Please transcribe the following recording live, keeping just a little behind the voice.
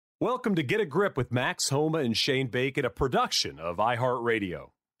Welcome to Get a Grip with Max Homa and Shane Bacon, a production of iHeartRadio.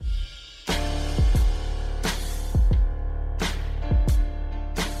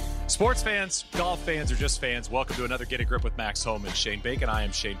 Sports fans, golf fans, or just fans, welcome to another Get a Grip with Max Homa and Shane Bacon. I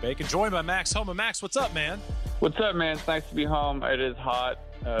am Shane Bacon, joined by Max Homa. Max, what's up, man? What's up, man? It's nice to be home. It is hot.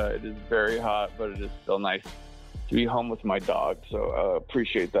 It is very hot, but it is still nice to be home with my dog. So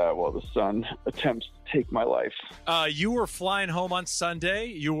appreciate that while the sun attempts to take my life. You were flying home on Sunday.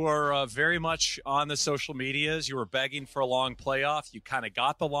 You were very much on the social medias. You were begging for a long playoff. You kind of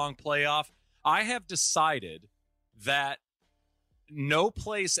got the long playoff. I have decided that no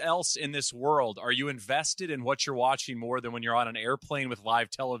place else in this world are you invested in what you're watching more than when you're on an airplane with live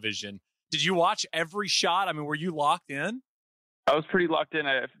television. Did you watch every shot? I mean, were you locked in? I was pretty locked in.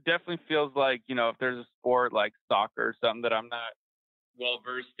 It definitely feels like, you know, if there's a sport like soccer or something that I'm not well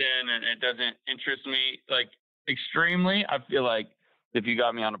versed in and it doesn't interest me like extremely, I feel like if you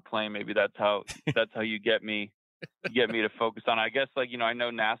got me on a plane, maybe that's how you get me to focus on it. I guess, like, you know, I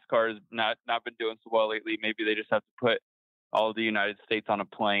know NASCAR has not been doing so well lately. Maybe they just have to put all of the United States on a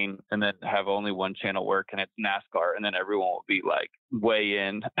plane and then have only one channel work, and it's NASCAR, and then everyone will be like way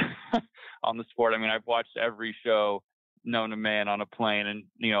in on the sport. I mean, I've watched every show known to man on a plane, and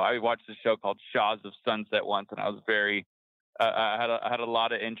you know, I watched a show called Shaws of Sunset once, and I was very I had a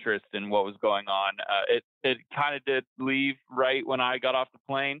lot of interest in what was going on. It kind of did leave right when I got off the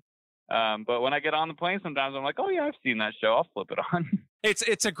plane, but when I get on the plane, sometimes I'm like, oh yeah, I've seen that show, I'll flip it on.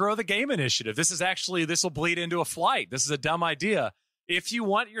 It's a grow the game initiative. This will bleed into a flight. This is a dumb idea. If you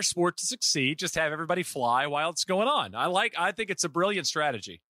want your sport to succeed, just have everybody fly while it's going on. I think it's a brilliant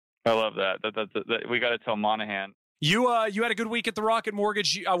strategy. I love that. That we got to tell Monahan. You had a good week at the Rocket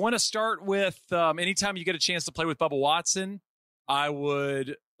Mortgage. I want to start with anytime you get a chance to play with Bubba Watson, I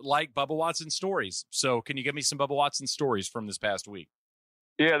would like Bubba Watson stories. So can you give me some Bubba Watson stories from this past week?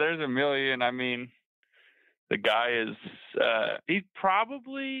 Yeah, there's a million. I mean, the guy is he's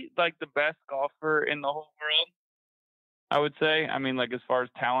probably like the best golfer in the whole world, I would say. I mean, like as far as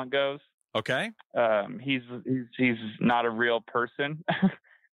talent goes. Okay. He's not a real person.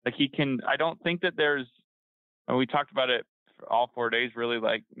 Like I don't think that and we talked about it for all 4 days, really,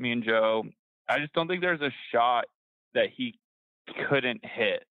 like me and Joe. I just don't think there's a shot that he couldn't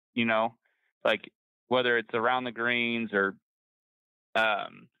hit, you know, like whether it's around the greens or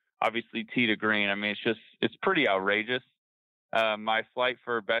obviously tee to green. I mean, it's pretty outrageous. My flight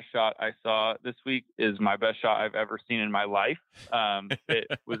for best shot I saw this week is my best shot I've ever seen in my life. It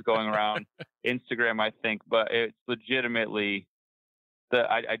was going around Instagram, I think, but it's legitimately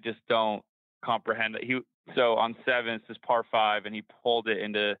I just don't comprehend that so on 7, it's this par 5, and he pulled it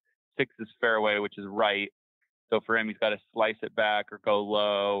into 6's fairway, which is right. So for him, he's got to slice it back or go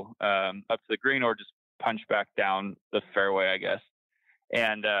low up to the green, or just punch back down the fairway, I guess.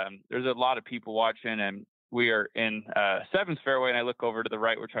 And there's a lot of people watching, and we are in 7's fairway, and I look over to the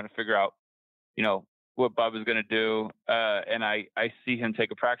right. We're trying to figure out, you know, what Bub is going to do. And I see him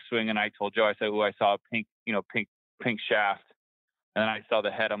take a practice swing, and I told Joe, I said, "Oh, I saw a pink shaft." And then I saw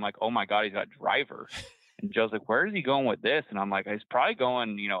the head. I'm like, "Oh my God, he's got driver." And Joe's like, "Where is he going with this?" And I'm like, "He's probably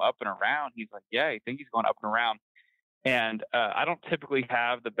going, you know, up and around." He's like, "Yeah, I think he's going up and around." And I don't typically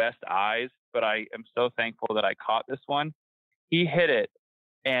have the best eyes, but I am so thankful that I caught this one. He hit it.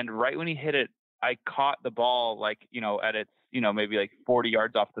 And right when he hit it, I caught the ball, like, you know, at its, you know, maybe like 40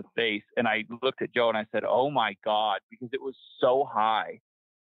 yards off the face. And I looked at Joe and I said, "Oh my God," because it was so high.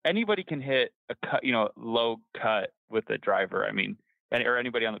 Anybody can hit a cut, you know, low cut with a driver. I mean, or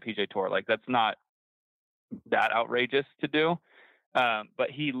anybody on the PGA Tour, like that's not that outrageous to do. But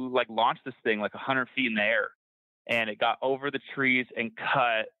he like launched this thing like 100 feet in the air, and it got over the trees and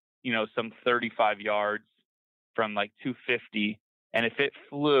cut, you know, some 35 yards from like 250. And if it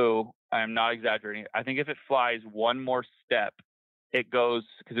flew, I'm not exaggerating, I think if it flies one more step, it goes,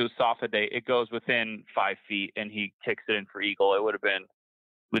 because it was soft day, it goes within 5 feet, and he kicks it in for eagle. It would have been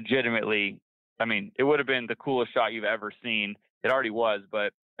legitimately, I mean, it would have been the coolest shot you've ever seen. It already was,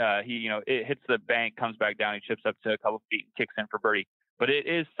 but he, you know, it hits the bank, comes back down, he chips up to a couple feet, and kicks in for birdie. But it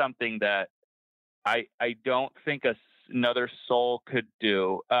is something that I don't think another soul could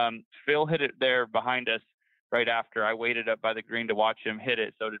do. Phil hit it there behind us right after. I waited up by the green to watch him hit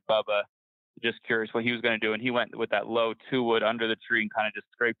it. So did Bubba. Just curious what he was going to do. And he went with that low 2-wood under the tree and kind of just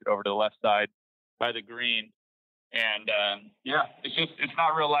scraped it over to the left side by the green. And yeah, it's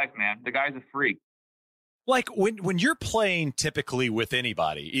not real life, man. The guy's a freak. Like when you're playing typically with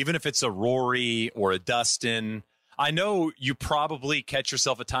anybody, even if it's a Rory or a Dustin, I know you probably catch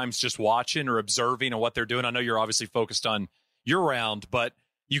yourself at times just watching or observing on what they're doing. I know you're obviously focused on your round, but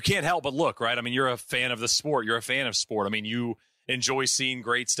you can't help but look, right? I mean, you're a fan of the sport. You're a fan of sport. I mean, enjoy seeing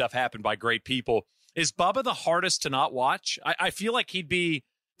great stuff happen by great people. Is Bubba the hardest to not watch? I feel like he'd be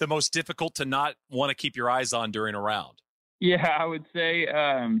the most difficult to not want to keep your eyes on during a round. Yeah, I would say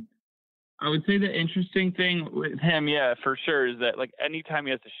the interesting thing with him, yeah, for sure, is that like anytime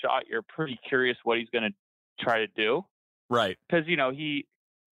he has a shot, you're pretty curious what he's going to try to do. Right. Because,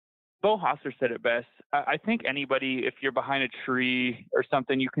 Bo Hosser said it best. I think anybody, if you're behind a tree or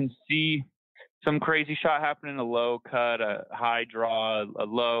something, you can see some crazy shot happening, a low cut, a high draw, a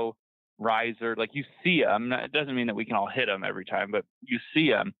low riser. Like you see them. It doesn't mean that we can all hit them every time, but you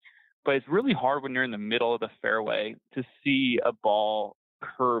see them. But it's really hard when you're in the middle of the fairway to see a ball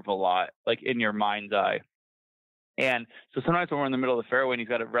curve a lot, like in your mind's eye. And so sometimes when we're in the middle of the fairway and he's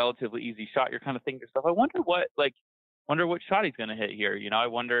got a relatively easy shot, you're kind of thinking to yourself, I wonder what shot he's going to hit here. I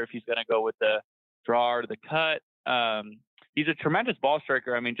wonder if he's going to go with the draw or the cut. He's a tremendous ball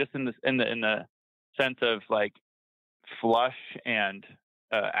striker. I mean, just in the sense of like flush and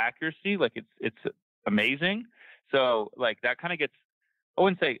accuracy, like it's amazing. So like that kind of gets, I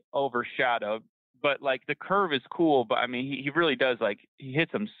wouldn't say overshadowed, but like the curve is cool. But I mean, he really does, like he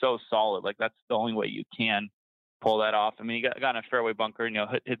hits them so solid. Like that's the only way you can pull that off. I mean, he got in a fairway bunker and,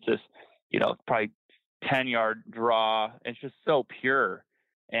 hits this, probably 10-yard draw. It's just so pure.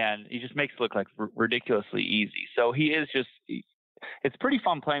 And he just makes it look like ridiculously easy. So he is it's pretty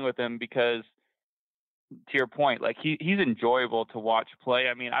fun playing with him because, to your point, like he's enjoyable to watch play.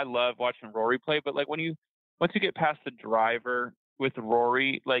 I mean, I love watching Rory play, but like once you get past the driver with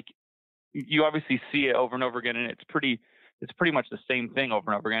Rory, like you obviously see it over and over again, and it's pretty much the same thing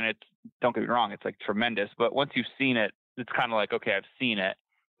over and over again. Don't get me wrong, it's like tremendous, but once you've seen it, it's kind of like, okay, I've seen it.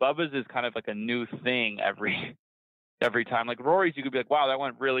 Bubba's is kind of like a new thing every time. Like Rory's, you could be like, wow, that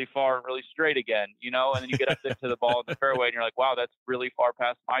went really far and really straight again, and then you get up into the ball in the fairway and you're like, wow, that's really far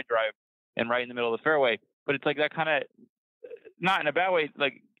past my drive and right in the middle of the fairway. But it's like that kind of, not in a bad way,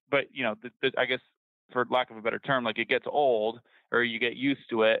 like, but I guess for lack of a better term, like it gets old or you get used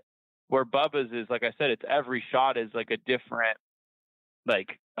to it. Where Bubba's is, like I said, it's every shot is like a different, like,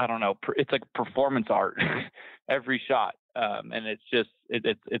 I don't know, it's like performance art every shot. And it's just,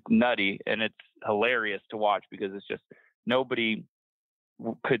 it's nutty and it's hilarious to watch because it's just nobody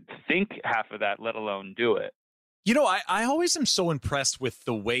could think half of that, let alone do it. I always am so impressed with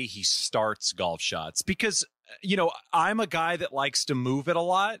the way he starts golf shots because, I'm a guy that likes to move it a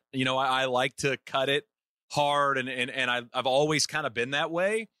lot. I like to cut it hard and I've always kind of been that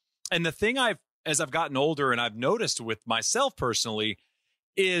way. And the thing as I've gotten older and I've noticed with myself personally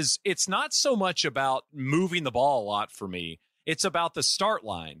is it's not so much about moving the ball a lot for me. It's about the start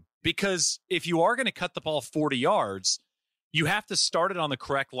line, because if you are going to cut the ball 40 yards, you have to start it on the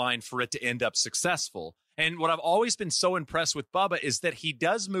correct line for it to end up successful. And what I've always been so impressed with Bubba is that he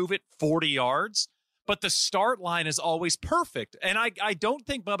does move it 40 yards, but the start line is always perfect. And I don't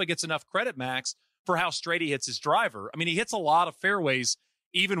think Bubba gets enough credit, Max, for how straight he hits his driver. I mean, he hits a lot of fairways,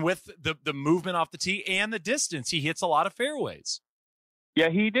 even with the movement off the tee and the distance. He hits a lot of fairways. Yeah,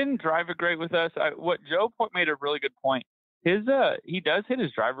 he didn't drive it great with us. What Joe made a really good point. He does hit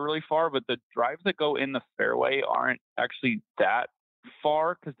his driver really far, but the drives that go in the fairway aren't actually that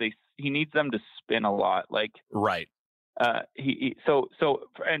far because he needs them to spin a lot. Like right. And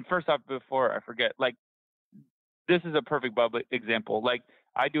first off, before I forget, like this is a perfect Bubba example. Like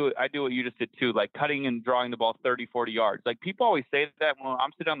I do what you just did too, like cutting and drawing the ball 30, 40 yards. Like people always say that when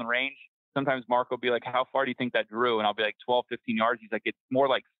I'm sitting on the range. Sometimes Mark will be like, how far do you think that drew? And I'll be like 12, 15 yards. He's like, it's more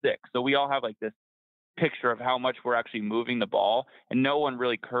like 6. So we all have like this picture of how much we're actually moving the ball, and no one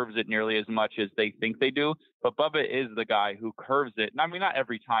really curves it nearly as much as they think they do. But Bubba is the guy who curves it. And I mean, not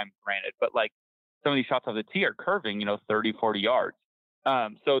every time, granted, but like some of these shots off the tee are curving, 30, 40 yards.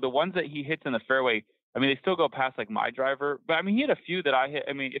 So the ones that he hits in the fairway, I mean, they still go past like my driver, but I mean, he had a few that I hit.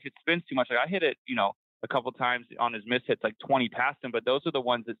 I mean, if it spins too much, like I hit it, a couple times on his miss hits, like 20 past him, but those are the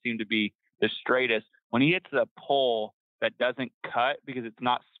ones that seem to be the straightest. When he hits a pole that doesn't cut because it's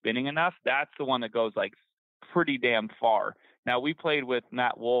not spinning enough, that's the one that goes like pretty damn far. Now we played with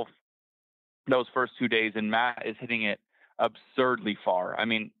Matt Wolf those first 2 days, and Matt is hitting it absurdly far. I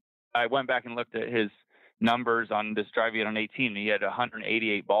mean, I went back and looked at his numbers on this drive he had on 18. He had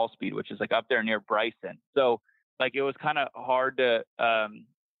 188 ball speed, which is like up there near Bryson. So like it was kind of hard to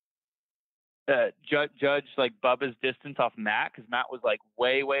judge like Bubba's distance off Matt, because Matt was like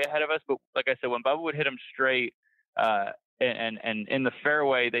way ahead of us. But like I said, when Bubba would hit him straight and in the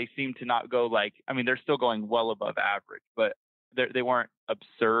fairway, they seem to not go like, I mean, they're still going well above average, but they weren't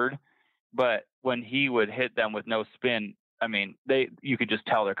absurd. But when he would hit them with no spin, I mean, you could just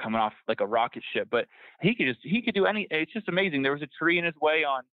tell they're coming off like a rocket ship. But he could do any. It's just amazing. There was a tree in his way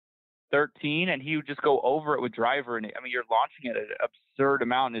on 13, and he would just go over it with driver. And I mean, you're launching it at an absurd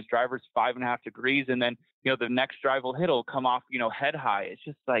amount, and his driver's 5.5 degrees, and then the next drive will come off head high. It's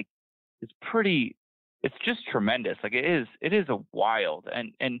just like it's just tremendous. Like it is a wild,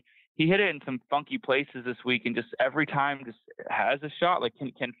 and he hit it in some funky places this week, and just every time just has a shot, like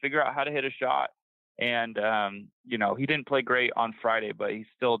can figure out how to hit a shot. And he didn't play great on Friday, but he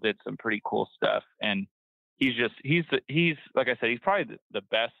still did some pretty cool stuff. And he's like I said, he's probably the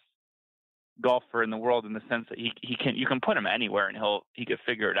best golfer in the world, in the sense that you can put him anywhere and he could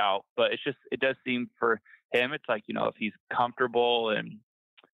figure it out. But it does seem for him, it's like, if he's comfortable and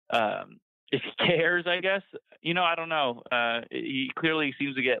if he cares, I guess, I don't know. He clearly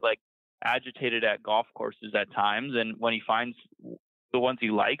seems to get like agitated at golf courses at times, and when he finds the ones he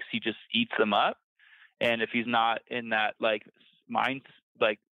likes, he just eats them up. And if he's not in that like mind,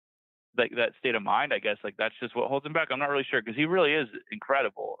 like that state of mind, I guess, like that's just what holds him back. I'm not really sure, because he really is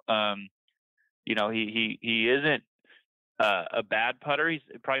incredible. He isn't a bad putter. He's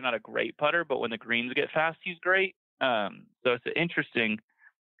probably not a great putter, but when the greens get fast, he's great. So it's interesting.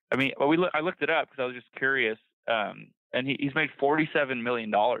 I mean, I looked it up because I was just curious. And he's made $47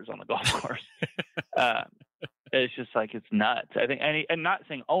 million on the golf course. It's just like, it's nuts. I think, and not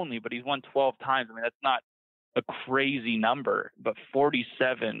saying only, but he's won 12 times. I mean, that's not a crazy number, but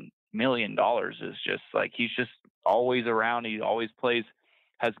 $47 million is just like, he's just always around. He always plays,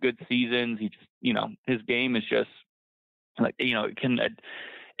 has good seasons. He just, his game is just like, I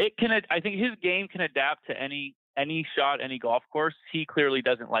think his game can adapt to any shot, any golf course. He clearly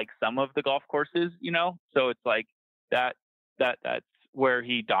doesn't like some of the golf courses, so it's like that's where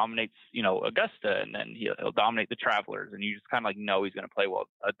he dominates, Augusta, and then he'll dominate the Travelers, and you just kind of like know he's going to play well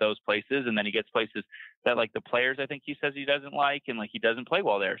at those places. And then he gets places that like the players, I think he says he doesn't like, and like he doesn't play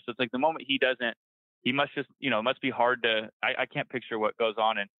well there. So it's like the moment he must just, it must be hard to, I can't picture what goes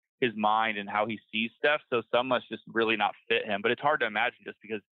on in his mind and how he sees stuff. So some must just really not fit him, but it's hard to imagine just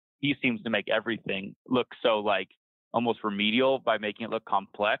because he seems to make everything look so like almost remedial by making it look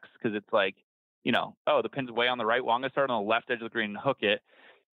complex. Cause it's like, the pin's way on the right. Well, I'm going to start on the left edge of the green and hook it.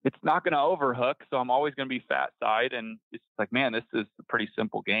 It's not going to overhook, so I'm always going to be fat side. And it's like, man, this is a pretty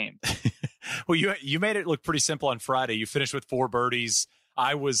simple game. Well, you made it look pretty simple on Friday. You finished with 4 birdies.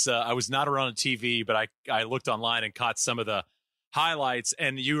 I was not around on TV, but I looked online and caught some of the highlights.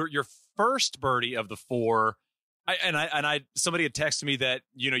 And your first birdie of the 4, somebody had texted me that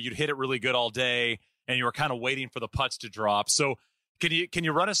you'd hit it really good all day, and you were kind of waiting for the putts to drop. So can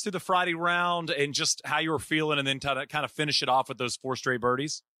you run us through the Friday round and just how you were feeling, and then kind of finish it off with those 4 straight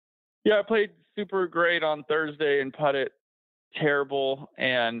birdies? Yeah, I played super great on Thursday and putted terrible,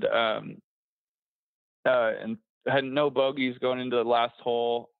 and had no bogeys going into the last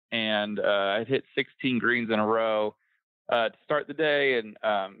hole, and I hit 16 greens in a row to start the day, and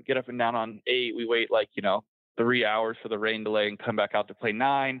get up and down on 8. We wait 3 hours for the rain delay and come back out to play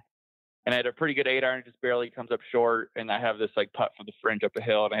 9. And I had a pretty good 8-iron, just barely comes up short. And I have this like putt from the fringe up a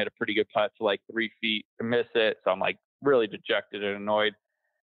hill, and I had a pretty good putt to like 3 feet to miss it. So I'm like really dejected and annoyed,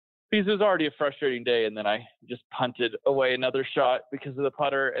 because it was already a frustrating day. And then I just punted away another shot because of the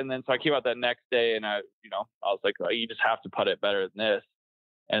putter. And then so I came out that next day, and I was like, oh, you just have to putt it better than this.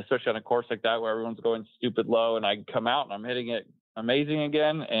 And especially on a course like that where everyone's going stupid low, and I come out and I'm hitting it amazing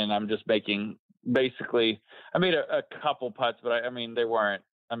again. And I'm just making I made a couple putts, but they weren't.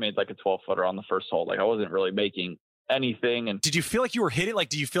 I made like a 12-footer on the first hole. Like I wasn't really making anything. And did you feel like you were hitting? Like,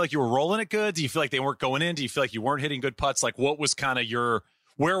 do you feel like you were rolling it good? Do you feel like they weren't going in? Do you feel like you weren't hitting good putts? Like, what was kind of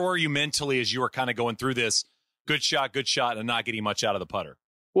where were you mentally as you were kind of going through this good shot, and not getting much out of the putter?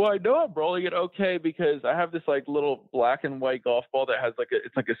 Well, I know I'm rolling it okay, because I have this like little black and white golf ball that has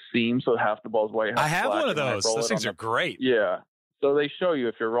it's like a seam, so half the ball's white. I have one of those. Those things are great. Yeah. So they show you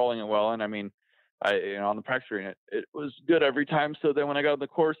if you're rolling it well, and on the practice screen, it was good every time. So then when I got on the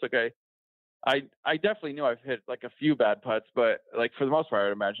course, like I definitely knew I've hit like a few bad putts, but like for the most part, I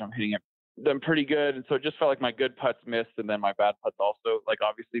would imagine I'm hitting them pretty good. And so it just felt like my good putts missed, and then my bad putts also like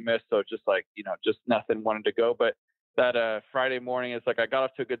obviously missed. So it's just like, just nothing wanted to go. But that Friday morning, it's like I got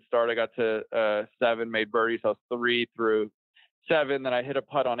off to a good start. I got to 7, made birdies. I was 3 through 7. Then I hit a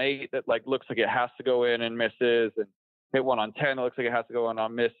putt on 8 that like looks like it has to go in and misses, and hit one on 10. It looks like it has to go in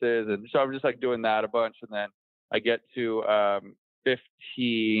on misses. And so I'm just like doing that a bunch. And then I get to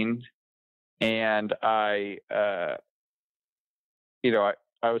 15, and I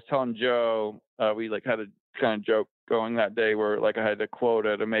was telling Joe, we like had a kind of joke going that day where like I had a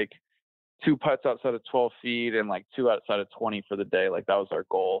quota to make 2 putts outside of 12 feet and like 2 outside of 20 for the day. Like that was our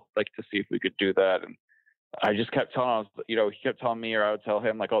goal, like to see if we could do that. And I just kept telling he kept telling me, or I would tell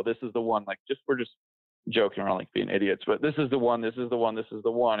him like, oh, this is the one, like we're just joking around, like being idiots, but this is the one.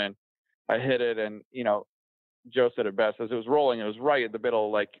 And I hit it, and Joe said it best. As it was rolling, it was right at the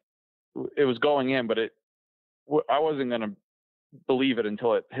middle, like it was going in, but I wasn't going to believe it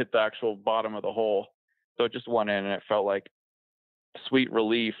until it hit the actual bottom of the hole. So it just went in, and it felt like sweet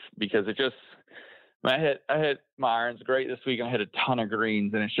relief, because I hit my irons great this week, and I hit a ton of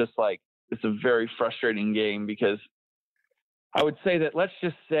greens, and it's just like, it's a very frustrating game, because I would say that, let's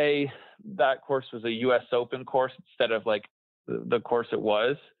just say that course was a US Open course instead of like the course it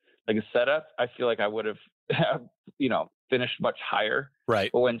was, like a setup. I feel like I would have, finished much higher. Right.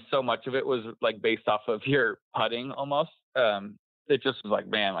 But when so much of it was like based off of your putting almost, it just was like,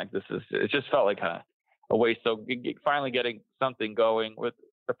 man, like it just felt like a waste. So finally getting something going with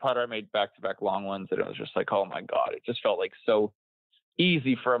the putter, I made back-to-back long ones, and it was just like, oh my God, it just felt like so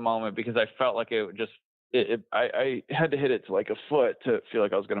easy for a moment, because I felt like I had to hit it to like a foot to feel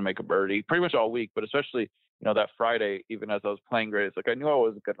like I was going to make a birdie pretty much all week. But especially, that Friday, even as I was playing great, it's like, I knew I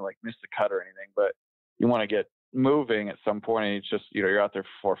wasn't going to like miss the cut or anything, but you want to get moving at some point, and it's just, you're out there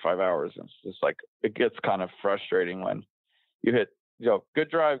for 4 or 5 hours, and it's just like, it gets kind of frustrating when you hit, good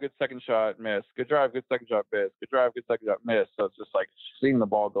drive, good second shot, miss, good drive, good second shot, miss, good drive, good second shot, miss. So it's just like seeing the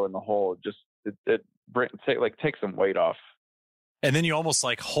ball go in the hole, it takes some weight off. And then you almost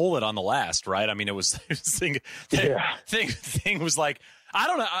like hole it on the last, right? I mean, it was thing was like, I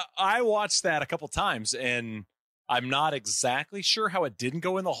don't know. I watched that a couple times, and I'm not exactly sure how it didn't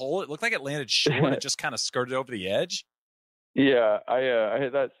go in the hole. It looked like it landed short. It just kind of skirted over the edge. Yeah, I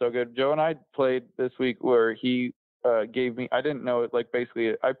hit that so good. Joe and I played this week where he gave me, I didn't know it, like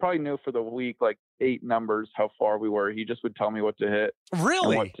basically I probably knew for the week like 8 numbers how far we were. He just would tell me what to hit.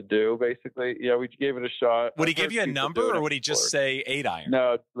 Really? And what to do, basically. Yeah, we gave it a shot. Would he give you a number, or would he just say 8 iron?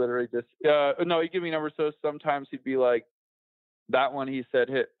 No, literally just no, he'd give me numbers. So sometimes he'd be like, that one he said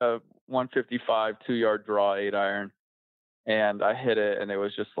hit a 155 2-yard draw 8 iron. And I hit it, and it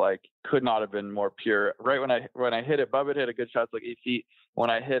was just like, could not have been more pure. Right when I hit it, Bubba hit a good shot, like 8 feet. When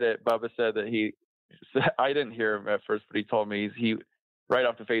I hit it, Bubba said that I didn't hear him at first, but he told me he right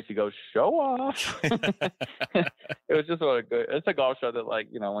off the face, he goes, "Show off." It was just it's a golf shot that, like,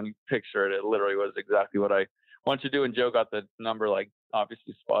 when you picture it, it literally was exactly what I wanted to do. And Joe got the number, like,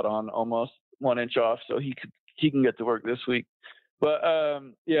 obviously spot on, almost 1 inch off, so he can get to work this week. But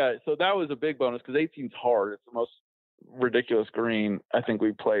yeah, so that was a big bonus, because 18's hard. It's the most ridiculous green I think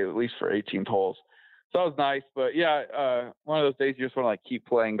we play, at least for 18th holes. So that was nice. But yeah, one of those days you just want to like keep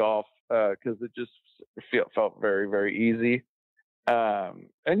playing golf, because it just felt very, very easy.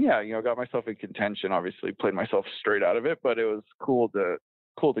 And yeah, got myself in contention. Obviously, played myself straight out of it, but it was cool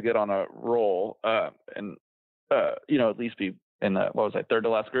to get on a roll, and at least be in the, what was I, third to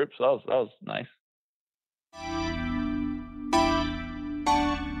last group. So that was nice.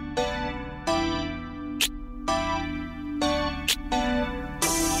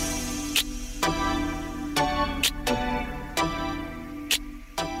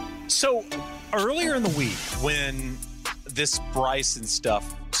 So earlier in the week, when this Bryson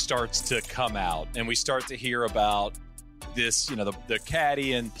stuff starts to come out and we start to hear about this, the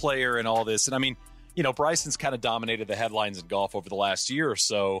caddy and player and all this, and I mean, Bryson's kind of dominated the headlines in golf over the last year or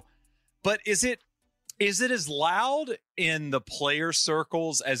so, but is it as loud in the player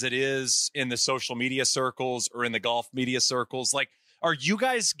circles as it is in the social media circles or in the golf media circles? Like, are you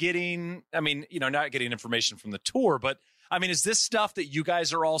guys getting, I mean, not getting information from the tour, but I mean, is this stuff that you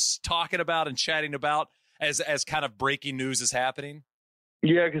guys are all talking about and chatting about as kind of breaking news is happening?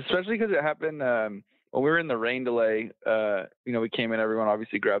 Yeah, especially because it happened when we were in the rain delay. We came in, everyone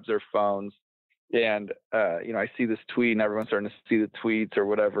obviously grabs their phones, and I see this tweet, and everyone's starting to see the tweets or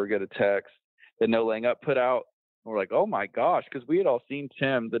whatever, get a text that No Laying Up put out. And we're like, oh my gosh, because we had all seen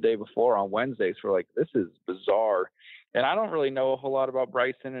Tim the day before on Wednesdays. So we're like, this is bizarre. And I don't really know a whole lot about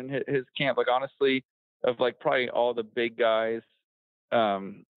Bryson and his camp. Like, honestly, of like probably all the big guys, I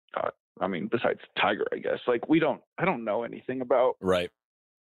mean, besides Tiger, I guess, like I don't know anything about right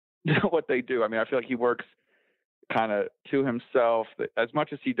what they do. I mean, I feel like he works kind of to himself. As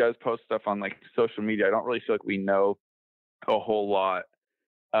much as he does post stuff on like social media, I don't really feel like we know a whole lot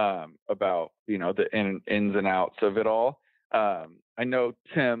about, the ins and outs of it all. I know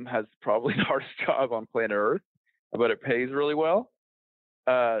Tim has probably the hardest job on planet Earth, but it pays really well.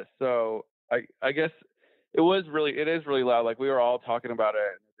 So I guess it is really loud. Like, we were all talking about it,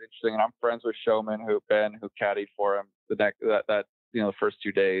 and it's interesting. And I'm friends with Showman, who caddied for him the first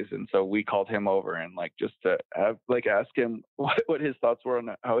 2 days. And so we called him over and like, just to have, like, ask him what his thoughts were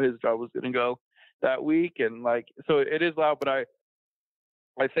on how his job was going to go that week. And like, so it is loud, but I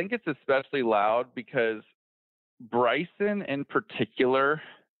think it's especially loud because Bryson in particular,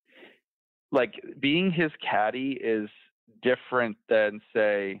 like, being his caddy is different than,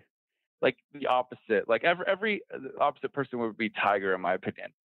 say, like the opposite. Like every opposite person would be Tiger, in my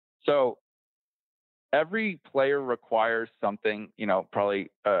opinion. So every player requires something,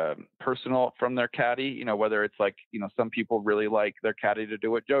 probably personal from their caddy, whether it's like, some people really like their caddy to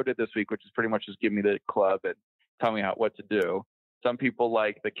do what Joe did this week, which is pretty much just give me the club and tell me what to do. Some people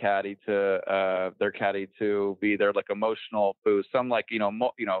like the caddy to their caddy to be their like emotional boost. Some like,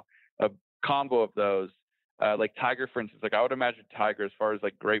 a combo of those. Like Tiger, for instance, like I would imagine Tiger, as far as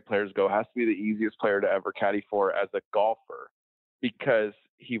like great players go, has to be the easiest player to ever caddy for as a golfer, because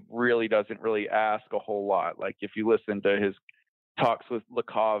he really doesn't really ask a whole lot. Like if you listen to his talks with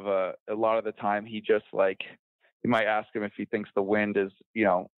LaCava, a lot of the time he just like, you might ask him if he thinks the wind is,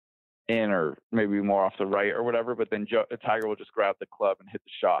 in or maybe more off the right or whatever, but then Tiger will just grab the club and hit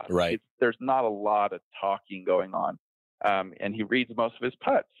the shot. Right. There's not a lot of talking going on. And he reads most of his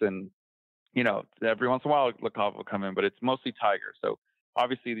putts, and, every once in a while LaCava will come in, but it's mostly Tiger. So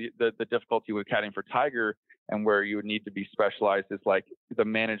obviously the difficulty with caddying for Tiger, and where you would need to be specialized, is like the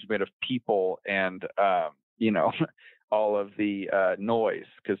management of people and, all of the noise,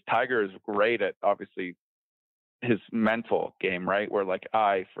 because Tiger is great at obviously his mental game, right? Where like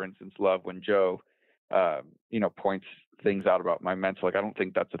I, for instance, love when Joe, points things out about my mental. Like I don't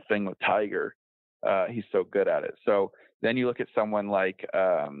think that's a thing with Tiger. He's so good at it. So then you look at someone like,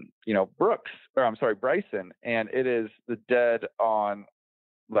 Bryson, and it is the dead on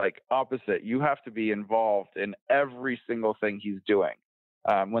like opposite. You have to be involved in every single thing he's doing.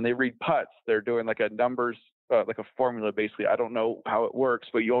 When they read putts, they're doing like a numbers, like a formula, basically. I don't know how it works,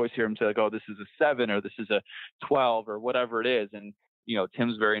 but you always hear him say like, oh, this is a 7 or this is a 12 or whatever it is. And,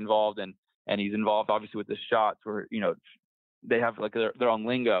 Tim's very involved, and he's involved obviously with the shots where, they have like their own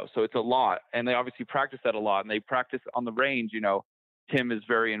lingo. So it's a lot, and they obviously practice that a lot, and they practice on the range, Tim is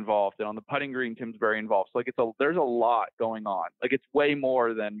very involved, and on the putting green, Tim's very involved. So like there's a lot going on. Like it's way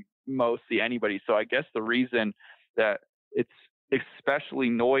more than mostly anybody. So I guess the reason that it's especially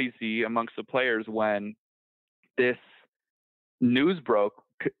noisy amongst the players when this news broke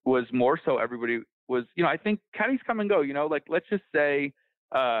was more so everybody was, I think caddies come and go, like let's just say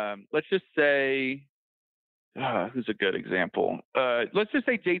who's a good example? Let's just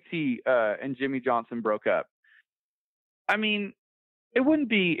say JT and Jimmy Johnson broke up. I mean, it wouldn't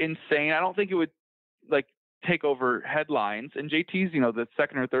be insane. I don't think it would like take over headlines. And JT's, the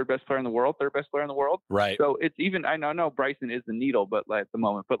second or third best player in the world. Right. So it's even, I know Bryson is the needle, but like at the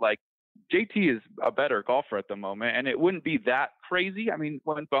moment, but like JT is a better golfer at the moment, and it wouldn't be that crazy. I mean,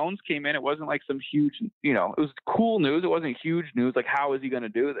 when Bones came in, it wasn't like some huge, it was cool news. It wasn't huge news. Like, how is he going to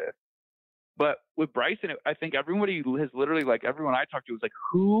do this? But with Bryson, I think everybody has literally, like everyone I talked to was like,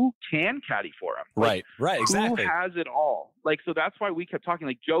 who can caddy for him? Like, right, exactly. Who has it all? Like, so that's why we kept talking.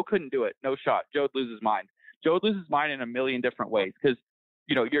 Like, Joe couldn't do it. No shot. Joe would lose his mind. Joe would lose his mind in a million different ways, because,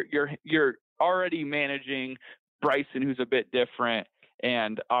 you're already managing Bryson, who's a bit different,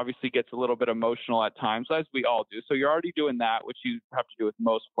 and obviously gets a little bit emotional at times, as we all do. So you're already doing that, which you have to do with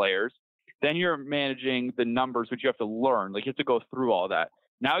most players. Then you're managing the numbers, which you have to learn. Like, you have to go through all that.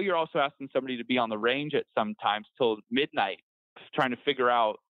 Now you're also asking somebody to be on the range at sometimes till midnight, trying to figure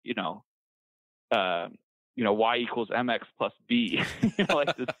out, y equals mx plus b,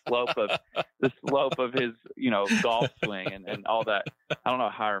 like the slope of his, golf swing and all that. I don't know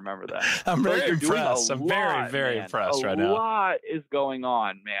how I remember that. I'm very impressed. I'm very impressed right now. A lot is going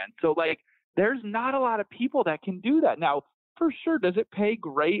on, man. So like, there's not a lot of people that can do that. Now, for sure, does it pay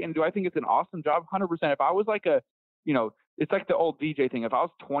great? And do I think it's an awesome job? 100%. If I was like it's like the old DJ thing. If I was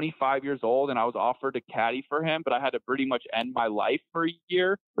 25 years old and I was offered to caddy for him, but I had to pretty much end my life for a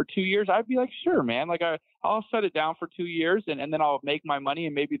year or 2 years, I'd be like, sure, man. Like I'll set it down for 2 years and then I'll make my money,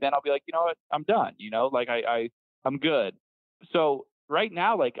 and maybe then I'll be like, you know what, I'm done. Like I'm good. So right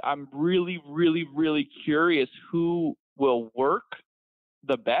now, like I'm really, really, really curious who will work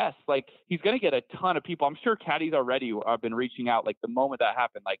the best. Like he's going to get a ton of people. I'm sure caddies already have been reaching out. Like the moment that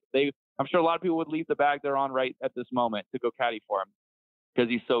happened, like I'm sure a lot of people would leave the bag they're on right at this moment to go caddy for him because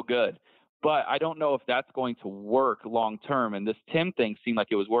he's so good. But I don't know if that's going to work long term. And this Tim thing seemed like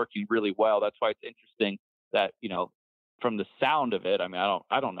it was working really well. That's why it's interesting that, from the sound of it, I mean,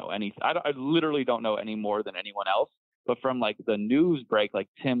 I don't know anything. I literally don't know any more than anyone else. But from like the news break, like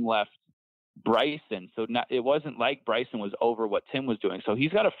Tim left Bryson. So it wasn't like Bryson was over what Tim was doing. So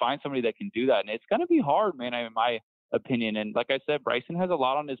he's got to find somebody that can do that. And it's going to be hard, man, in my opinion. And like I said, Bryson has a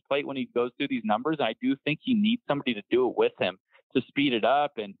lot on his plate when he goes through these numbers. And I do think he needs somebody to do it with him to speed it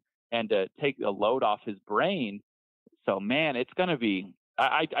up and to take the load off his brain. So, man, it's going to be,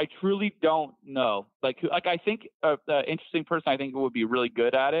 I truly don't know. Like I think the interesting person, I think would be really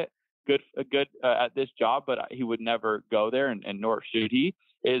good at it, good at this job, but he would never go there, and nor should he,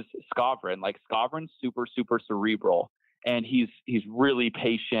 is Skovron. Like Skovron's super, super cerebral, and he's really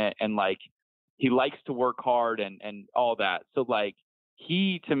patient, and like he likes to work hard and all that. So like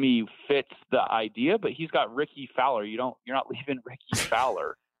he to me fits the idea, but he's got Ricky Fowler. You're not leaving Ricky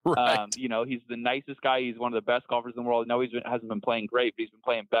Fowler. Right. He's the nicest guy. He's one of the best golfers in the world. No, hasn't been playing great, but he's been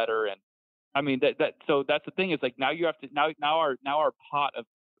playing better. And I mean so that's the thing is like now you have to now our pot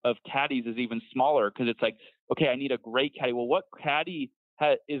of caddies is even smaller, because it's like, okay, I need a great caddy. Well, what caddy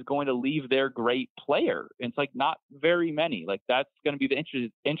is going to leave their great player? And it's like not very many. Like that's going to be the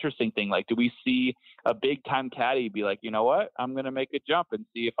interesting thing. Like, do we see a big time caddy be like, you know what, I'm going to make a jump and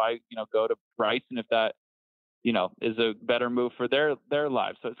see if I go to Bryson, if that is a better move for their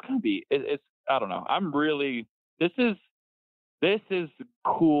lives. So it's going to be it's I don't know. I'm really this is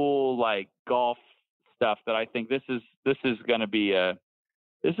cool, like golf stuff that I think this is going to be a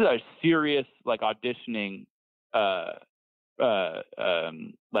serious like auditioning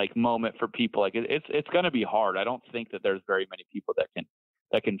like moment for people. Like it's going to be hard. I don't think that there's very many people that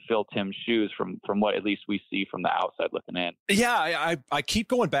can fill Tim's shoes from what at least we see from the outside looking in. Yeah, I keep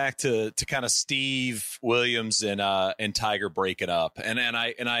going back to kind of Steve Williams and Tiger breaking up,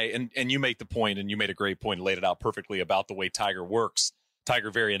 and you make the point, and you made a great point and laid it out perfectly about the way Tiger works.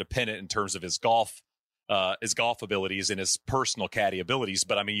 Tiger very independent in terms of his golf abilities and his personal caddy abilities,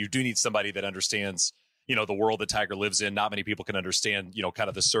 but I mean you do need somebody that understands the world that Tiger lives in. Not many people can understand, kind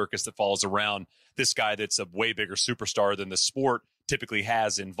of the circus that follows around this guy that's a way bigger superstar than the sport typically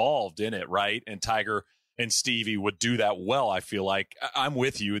has involved in it, right? And Tiger and Stevie would do that well, I feel like. I'm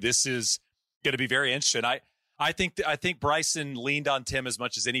with you. This is going to be very interesting. I think Bryson leaned on Tim as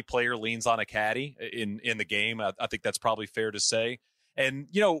much as any player leans on a caddy in the game. I think that's probably fair to say. And,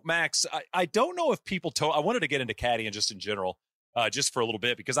 Max, I don't know if people I wanted to get into caddying just in general, just for a little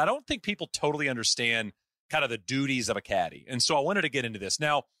bit, because I don't think people totally understand kind of the duties of a caddy. And so I wanted to get into this.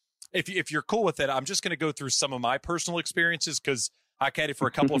 Now, if you're cool with it, I'm just going to go through some of my personal experiences, because I caddied for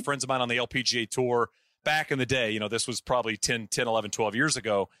a couple of friends of mine on the LPGA Tour back in the day. This was probably 10, 11, 12 years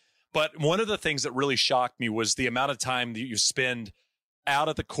ago. But one of the things that really shocked me was the amount of time that you spend out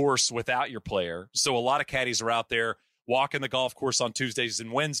at the course without your player. So a lot of caddies are out there walking the golf course on Tuesdays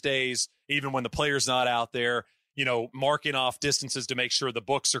and Wednesdays, even when the player's not out there, marking off distances to make sure the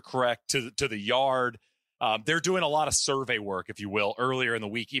books are correct to the yard. They're doing a lot of survey work, if you will, earlier in the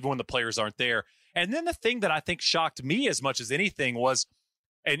week, even when the players aren't there. And then the thing that I think shocked me as much as anything was,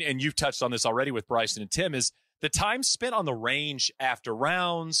 and you've touched on this already with Bryson and Tim, is the time spent on the range after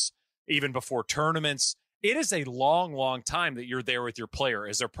rounds, even before tournaments. It is a long, long time that you're there with your player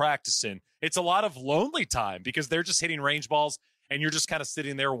as they're practicing. It's a lot of lonely time because they're just hitting range balls and you're just kind of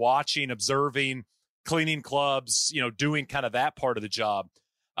sitting there watching, observing, cleaning clubs, doing kind of that part of the job.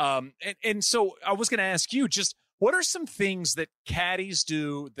 And so I was going to ask you, just what are some things that caddies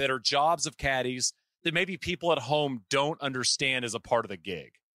do that are jobs of caddies that maybe people at home don't understand as a part of the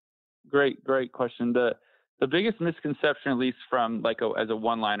gig? Great question. The biggest misconception, at least from as a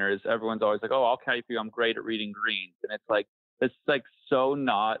one-liner, is everyone's always like, "Oh, I'll caddy for you. I'm great at reading greens," and it's like so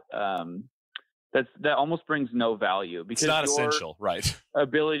not. That almost brings no value, because it's not essential, right?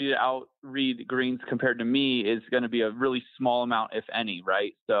 Ability to outread greens compared to me is going to be a really small amount, if any,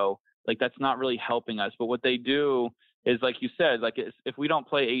 right? So that's not really helping us. But what they do is, like you said, if we don't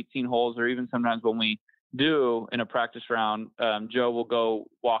play 18 holes, or even sometimes when we do in a practice round, Joe will go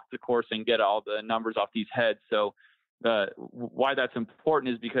walk the course and get all the numbers off these heads. So why that's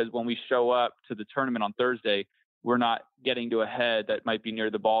important is because when we show up to the tournament on Thursday, we're not getting to a head that might be near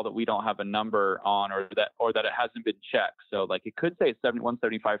the ball that we don't have a number on, or that it hasn't been checked. So it could say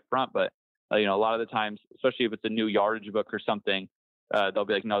 175 front, but a lot of the times, especially if it's a new yardage book or something, they'll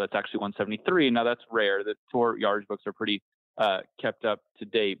be like, no, that's actually 173. Now that's rare. The tour yardage books are pretty kept up to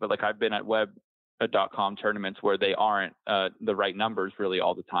date, but I've been at web.com tournaments where they aren't the right numbers really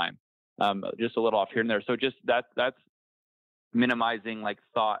all the time. Just a little off here and there. So just that's minimizing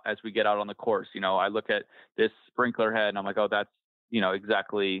thought as we get out on the course. I look at this sprinkler head and I'm like, oh, that's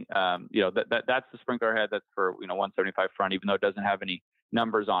exactly that's the sprinkler head that's for 175 front, even though it doesn't have any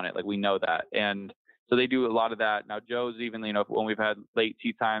numbers on it. We know that. And so they do a lot of that. Now Joe's even, when we've had late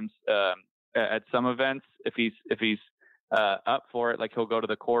tee times at some events, if he's up for it, he'll go to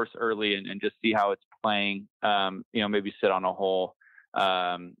the course early and just see how it's playing, maybe sit on a hole.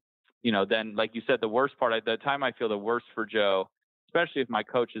 Then like you said, the worst part at the time, I feel the worst for Joe, especially if my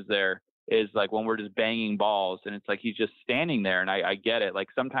coach is there, is when we're just banging balls and it's he's just standing there. And I get it.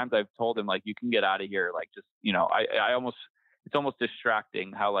 Sometimes I've told him you can get out of here. It's almost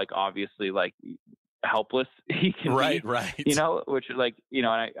distracting how obviously helpless he can be, right. Which and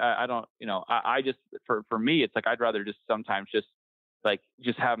I don't, I just, for me, it's I'd rather just sometimes just like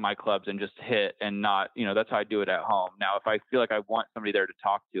just have my clubs and just hit and not, that's how I do it at home. Now, if I feel like I want somebody there to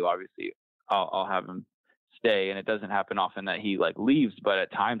talk to, obviously I'll have him stay, and it doesn't happen often that he like leaves, but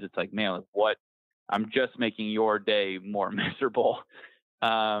at times it's like, man, like, what? I'm just making your day more miserable.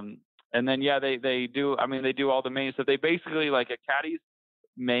 And then, yeah, they do all the main stuff. They basically, like, a caddy's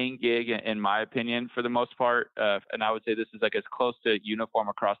main gig, in my opinion, for the most part, and I would say this is like as close to uniform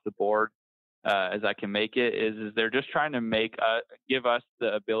across the board as I can make it, is they're just trying to give us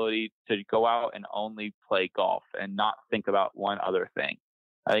the ability to go out and only play golf and not think about one other thing.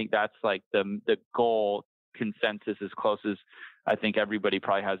 I think that's like the goal consensus, as close as I think everybody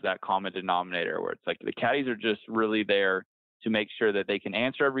probably has that common denominator, where it's like the caddies are just really there to make sure that they can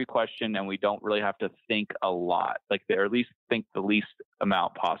answer every question and we don't really have to think a lot, like they, or at least think the least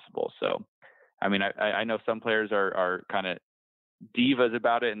amount possible. So, I mean, I know some players are kind of divas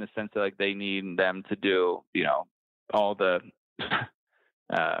about it in the sense that like they need them to do, all the,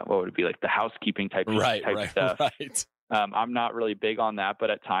 what would it be, like the housekeeping type stuff. Right. I'm not really big on that,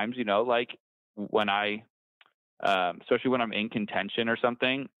 but at times, like when especially when I'm in contention or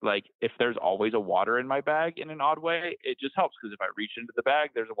something, like if there's always a water in my bag in an odd way, it just helps, because if I reach into the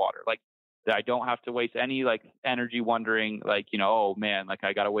bag, there's a water. Like I don't have to waste any like energy wondering like, oh man, like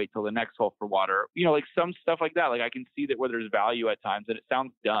I got to wait till the next hole for water, like some stuff like that. Like I can see that where there's value at times, and it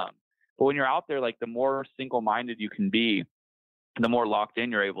sounds dumb, but when you're out there, like the more single-minded you can be, the more locked in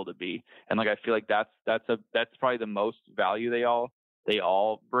you're able to be. And like I feel like that's probably the most value they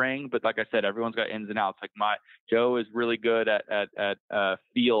all bring. But like I said, everyone's got ins and outs. Like Joe is really good at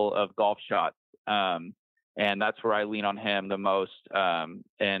feel of golf shots. And that's where I lean on him the most.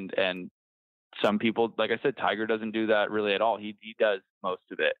 And some people, like I said, Tiger doesn't do that really at all. He does most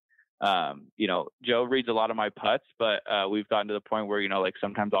of it. Joe reads a lot of my putts, but we've gotten to the point where, like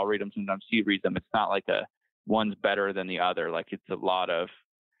sometimes I'll read them, sometimes he reads them. It's not like one's better than the other. Like it's just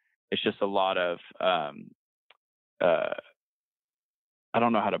a lot of I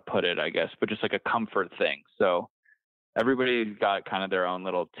don't know how to put it, I guess, but just like a comfort thing. So everybody's got kind of their own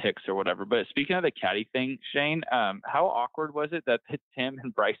little ticks or whatever. But speaking of the caddy thing, Shane, how awkward was it that the Tim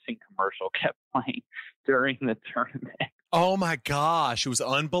and Bryson commercial kept playing during the tournament? Oh my gosh, it was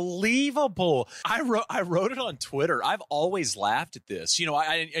unbelievable. I wrote it on Twitter. I've always laughed at this.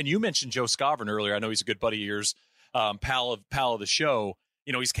 And you mentioned Joe Scovern earlier. I know he's a good buddy of yours, pal of the show.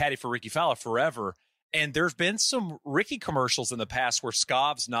 He's caddy for Ricky Fowler forever. And there's been some Ricky commercials in the past where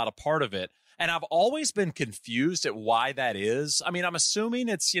Scov's not a part of it. And I've always been confused at why that is. I mean, I'm assuming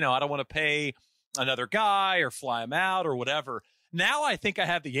it's, I don't want to pay another guy or fly him out or whatever. Now I think I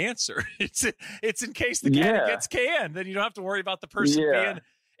have the answer. It's in case the caddy gets canned, then you don't have to worry about the person being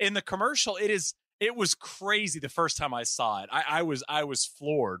in the commercial. It was crazy the first time I saw it. I was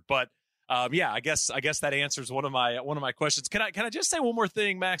floored. But I guess that answers one of my questions. Can I just say one more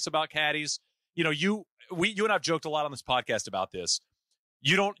thing, Max, about caddies? You and I've joked a lot on this podcast about this.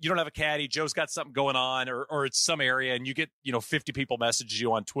 You don't have a caddy. Joe's got something going on, or it's some area, and you get 50 people message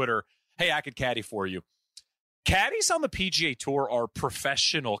you on Twitter. Hey, I could caddy for you. Caddies on the PGA Tour are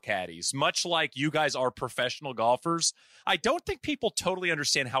professional caddies, much like you guys are professional golfers. I don't think people totally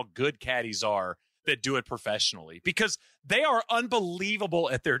understand how good caddies are that do it professionally, because they are unbelievable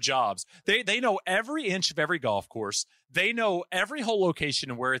at their jobs. They know every inch of every golf course. They know every hole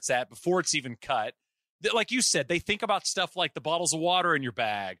location and where it's at before it's even cut. Like you said, they think about stuff like the bottles of water in your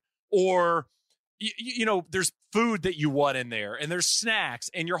bag, or there's food that you want in there, and there's snacks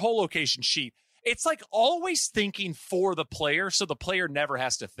and your hole location sheet. It's like always thinking for the player, so the player never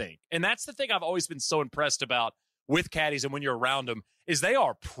has to think. And that's the thing I've always been so impressed about with caddies, and when you're around them, is they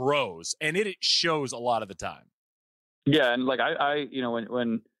are pros, and it shows a lot of the time. Yeah, and like I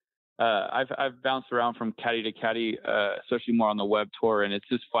when I've bounced around from caddy to caddy, especially more on the web tour, and it's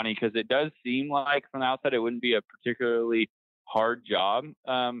just funny because it does seem like from the outside it wouldn't be a particularly hard job,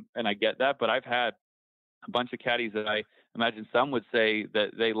 and I get that, but I've had a bunch of caddies that I imagine some would say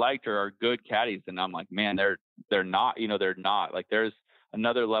that they liked or are good caddies, and I'm like, man, they're not, they're not. Like there's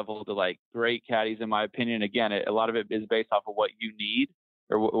another level to like great caddies, in my opinion. Again, a lot of it is based off of what you need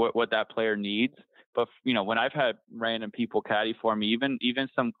or what that player needs. But when I've had random people caddy for me, even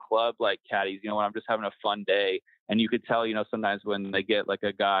some club like caddies, when I'm just having a fun day, and you could tell, sometimes when they get like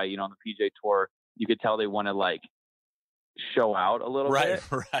a guy, on the PGA Tour, you could tell they want to like show out a little bit.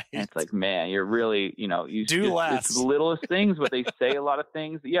 Right. And it's like, man, you're really, you do less. It's the littlest things, but they say a lot of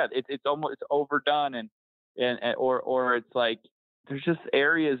things. Yeah, it's almost overdone, and or it's like there's just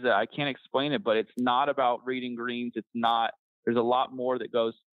areas that I can't explain it, but it's not about reading greens. It's not. There's a lot more that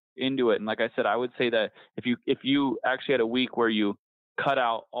goes into it. And like I said, I would say that if you actually had a week where you cut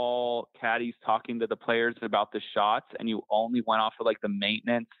out all caddies talking to the players about the shots, and you only went off of like the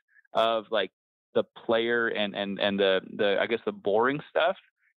maintenance of like the player and the I guess the boring stuff,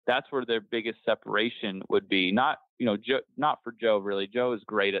 that's where their biggest separation would be. Not, not for Joe, really. Joe is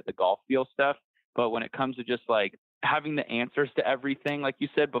great at the golf feel stuff, but when it comes to just like having the answers to everything, like you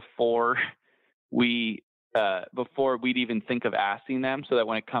said, before we'd even think of asking them, so that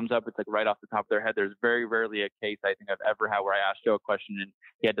when it comes up, it's like right off the top of their head. There's very rarely a case I think I've ever had where I asked Joe a question and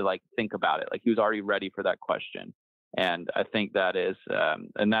he had to like think about it. Like he was already ready for that question. And I think that is,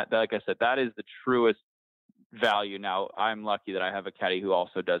 and that, like I said, that is the truest value. Now, I'm lucky that I have a caddy who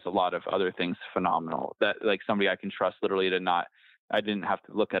also does a lot of other things phenomenal, that like somebody I can trust literally I didn't have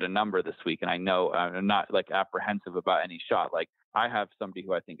to look at a number this week. And I know I'm not like apprehensive about any shot. Like I have somebody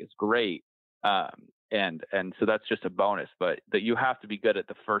who I think is great. And so that's just a bonus, but that you have to be good at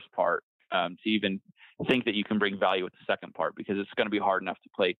the first part, to even think that you can bring value with the second part, because it's going to be hard enough to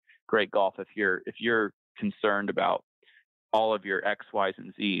play great golf if you're concerned about all of your X, Y's,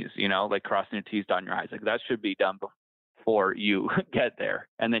 and Z's, like crossing your T's, dotting your I's. Like that should be done before you get there,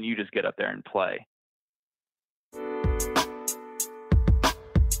 and then you just get up there and play.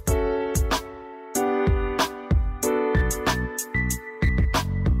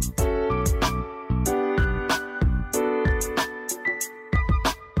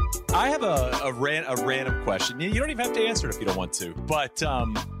 I have a random question. You don't even have to answer it if you don't want to. But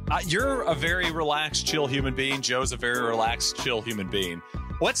you're a very relaxed, chill human being. Joe's a very relaxed, chill human being.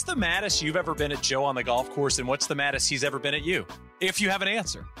 What's the maddest you've ever been at Joe on the golf course, and what's the maddest he's ever been at you? If you have an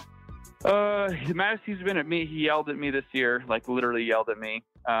answer. The maddest he's been at me, he yelled at me this year, like literally yelled at me.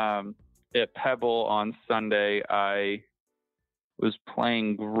 At Pebble on Sunday, I was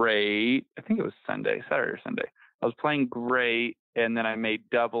playing great. I think it was Saturday or Sunday. I was playing great, and then I made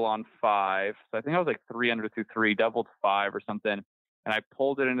double on 5. So I think I was like 3 under through 3, doubled 5 or something. And I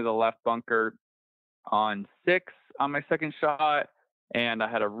pulled it into the left bunker on 6 on my second shot. And I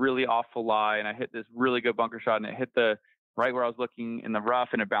had a really awful lie, and I hit this really good bunker shot, and it hit the right where I was looking in the rough,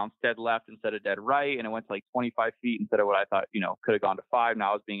 and it bounced dead left instead of dead right. And it went to like 25 feet instead of what I thought, could have gone to 5. Now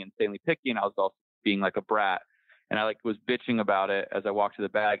I was being insanely picky, and I was also being like a brat. And I was bitching about it as I walked to the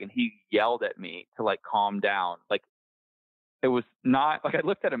bag, and he yelled at me to like calm down. Like it was not like, I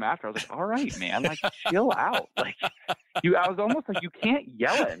looked at him after, I was like, all right, man, like chill out. Like I was almost like, you can't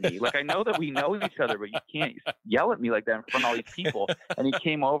yell at me. Like I know that we know each other, but you can't yell at me like that in front of all these people. And he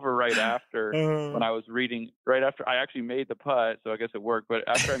came over right after when I was reading, right after I actually made the putt. So I guess it worked. But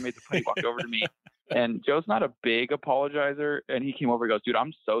after I made the putt, he walked over to me, and Joe's not a big apologizer. And he came over and goes, dude,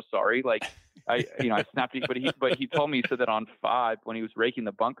 I'm so sorry. Like I snapped it, but he told me, he said that on 5, when he was raking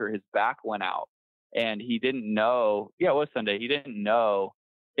the bunker, his back went out, and he didn't know. Yeah, it was Sunday. He didn't know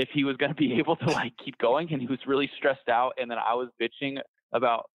if he was going to be able to like keep going, and he was really stressed out. And then I was bitching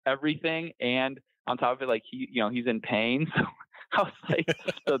about everything, and on top of it, like he's in pain. So I was like,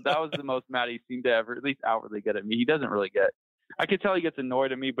 so that was the most mad he seemed to ever, at least outwardly, get at me. He doesn't really get. I could tell he gets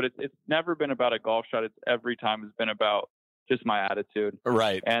annoyed at me, but it's never been about a golf shot. It's every time it's been about just my attitude.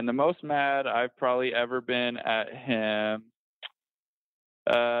 Right. And the most mad I've probably ever been at him.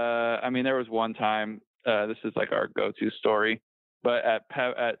 I mean, there was one time, this is like our go-to story, but at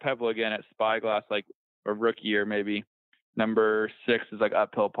Pebble again, at Spyglass, like a rookie year, maybe number 6 is like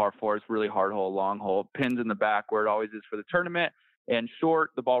uphill par 4. It's really hard hole, long hole, pins in the back where it always is for the tournament, and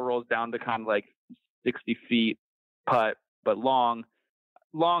short, the ball rolls down to kind of like 60 feet putt, but long,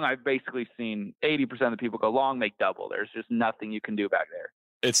 I've basically seen 80% of the people go long, make double. There's just nothing you can do back there.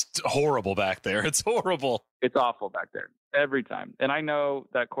 It's horrible back there. It's horrible. It's awful back there every time. And I know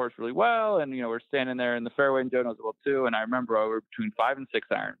that course really well. And, we're standing there in the fairway, and Joe knows it well too. And I remember we were between 5 and 6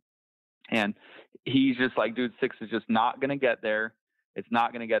 iron. And he's just like, dude, 6 is just not going to get there. It's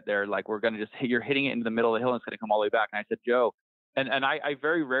not going to get there. Like, we're going to just, you're hitting it into the middle of the hill, and it's going to come all the way back. And I said, Joe, and I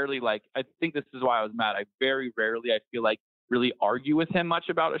very rarely, like, I think this is why I was mad. I very rarely, I feel like, really argue with him much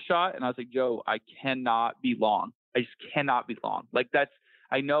about a shot. And I was like, Joe, I cannot be long. I just cannot be long. Like,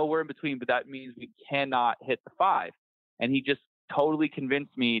 I know we're in between, but that means we cannot hit the 5. And he just totally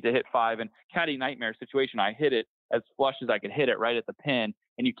convinced me to hit 5. And caddy nightmare situation, I hit it as flush as I could hit it right at the pin.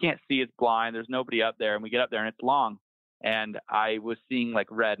 And you can't see, it's blind. There's nobody up there. And we get up there, and it's long. And I was seeing like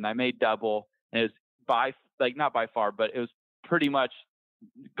red, and I made double. And it was not by far, but it was pretty much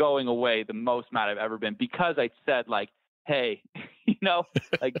going away the most mad I've ever been, because I said like, hey,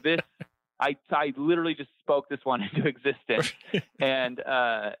 like this, I literally just spoke this one into existence. and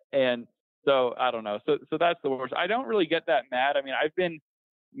so I don't know. So that's the worst. I don't really get that mad. I mean, I've been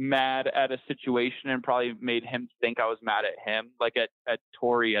mad at a situation and probably made him think I was mad at him. Like at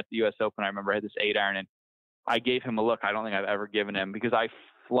Torrey at the US Open, I remember I had this 8 iron, and I gave him a look I don't think I've ever given him, because I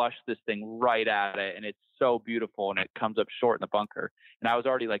flushed this thing right at it, and it's so beautiful, and it comes up short in the bunker. And I was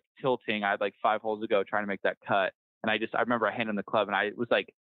already like tilting. I had like 5 holes to go trying to make that cut. And I remember I handed him the club, and I was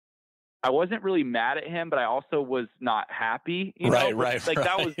like, I wasn't really mad at him, but I also was not happy. Right.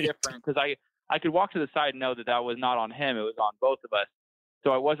 That was different, because I could walk to the side and know that was not on him. It was on both of us.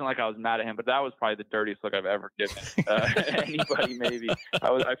 So it wasn't like I was mad at him, but that was probably the dirtiest look I've ever given anybody. Maybe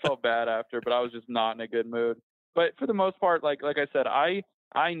I felt bad after, but I was just not in a good mood. But for the most part, like I said,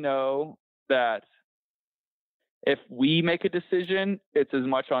 I know that if we make a decision, it's as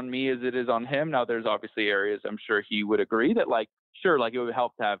much on me as it is on him. Now, there's obviously areas I'm sure he would agree that, like, sure, like it would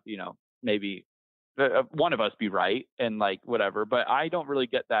help to have, maybe one of us be right and like whatever. But I don't really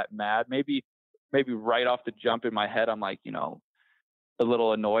get that mad. Maybe right off the jump in my head, I'm like, a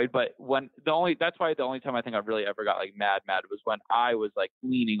little annoyed. But that's why the only time I think I've really ever got like mad was when I was like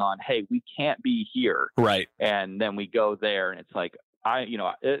leaning on, hey, we can't be here. Right. And then we go there, and it's like, that's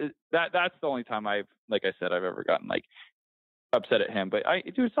the only time I've ever gotten like upset at him. But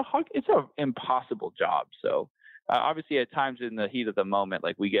it's an impossible job. So obviously at times in the heat of the moment,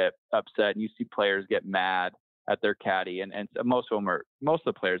 like we get upset, and you see players get mad at their caddy, and most of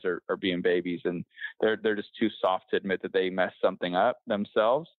the players are being babies, and they're just too soft to admit that they messed something up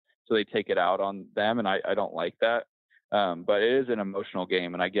themselves. So they take it out on them. And I don't like that. But it is an emotional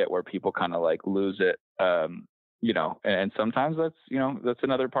game, and I get where people kind of like lose it. And sometimes that's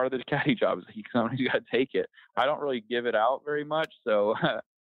another part of the caddy job, is sometimes you got to take it. I don't really give it out very much. So,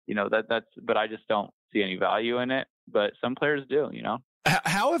 but I just don't see any value in it, but some players do,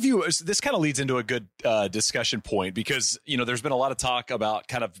 How have you, this kind of leads into a good discussion point, because, there's been a lot of talk about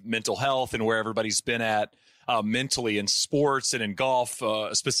kind of mental health and where everybody's been at mentally in sports and in golf,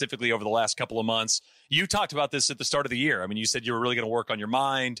 specifically over the last couple of months. You talked about this at the start of the year. I mean, you said you were really going to work on your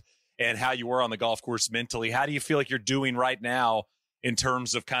mind and how you were on the golf course mentally. How do you feel like you're doing right now in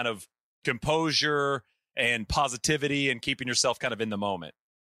terms of kind of composure and positivity and keeping yourself kind of in the moment?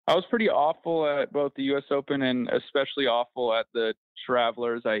 I was pretty awful at both the U.S. Open and especially awful at the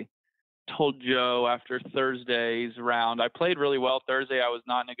Travelers. I told Joe after Thursday's round, I played really well Thursday. I was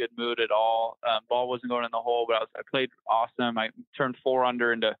not in a good mood at all. Ball wasn't going in the hole, but I played awesome. I turned 4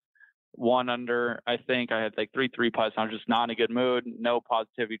 under into 1 under. I think I had like 3 putts. I was just not in a good mood. No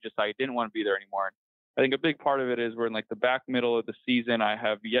positivity. Just I didn't want to be there anymore. I think a big part of it is we're in like the back middle of the season. I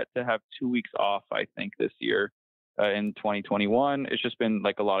have yet to have 2 weeks off, I think, this year. In 2021, it's just been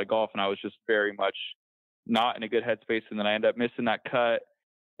like a lot of golf, and I was just very much not in a good headspace. And then I ended up missing that cut,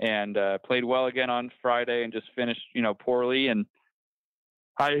 and played well again on Friday, and just finished, poorly. And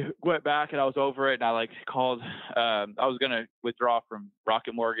I went back, and I was over it, and I like called. I was gonna withdraw from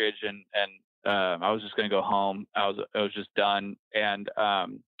Rocket Mortgage, and I was just gonna go home. I was just done, and I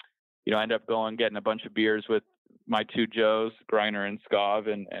ended up getting a bunch of beers with my 2 Joes, Griner and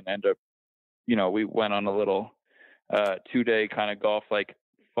Scov, and end up, we went on a little 2-day kind of golf like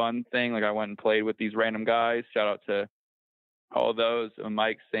fun thing. Like I went and played with these random guys. Shout out to all those,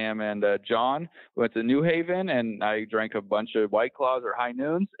 Mike, Sam, and John. We went to New Haven, and I drank a bunch of White Claws or High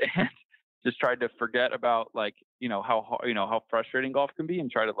Noons, and just tried to forget about like how frustrating golf can be,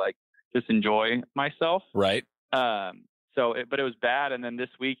 and try to like just enjoy myself. Right. But it was bad. And then this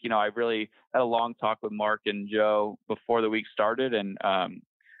week, I really had a long talk with Mark and Joe before the week started, and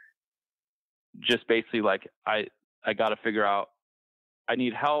just basically like I got to figure out, I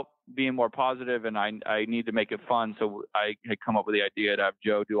need help being more positive, and I need to make it fun. So I had come up with the idea to have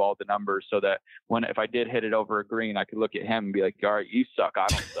Joe do all the numbers, so that if I did hit it over a green, I could look at him and be like, all right, you suck, I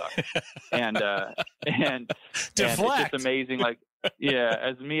don't suck. and it's just amazing. Like, yeah,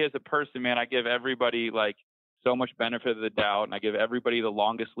 as me as a person, man, I give everybody like so much benefit of the doubt, and I give everybody the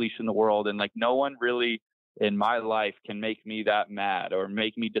longest leash in the world. And like, no one really in my life can make me that mad or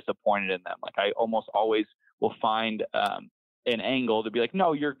make me disappointed in them. Like I almost always will find an angle to be like,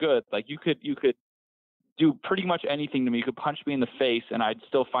 no, you're good. Like you could do pretty much anything to me. You could punch me in the face, and I'd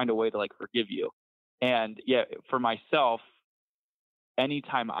still find a way to like forgive you. And yeah, for myself,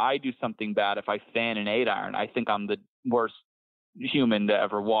 anytime I do something bad, if I fan an 8-iron, I think I'm the worst human to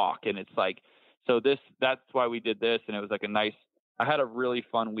ever walk. And it's like, so that's why we did this. And it was like I had a really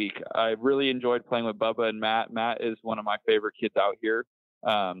fun week. I really enjoyed playing with Bubba and Matt. Matt is one of my favorite kids out here.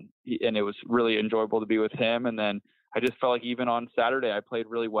 And it was really enjoyable to be with him. And then I just felt like even on Saturday, I played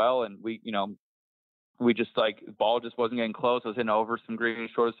really well. And we just like, ball just wasn't getting close. I was hitting over some greens,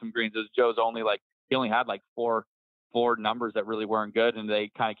 short of some greens. It was Joe's he only had like four numbers that really weren't good. And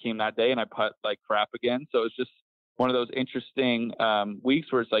they kind of came that day, and I putt like crap again. So it's just one of those interesting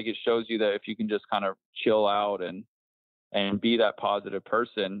weeks where it's like, it shows you that if you can just kind of chill out and be that positive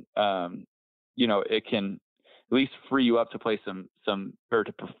person, it can at least free you up to play some or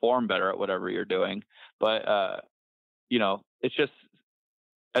to perform better at whatever you're doing. But it's just,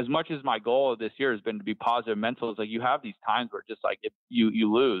 as much as my goal this year has been to be positive mental, it's like you have these times where just like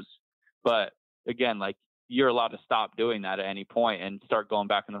you lose, but again, like you're allowed to stop doing that at any point and start going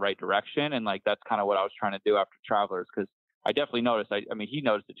back in the right direction. And like, that's kind of what I was trying to do after Travelers. Cause I definitely noticed, I mean, he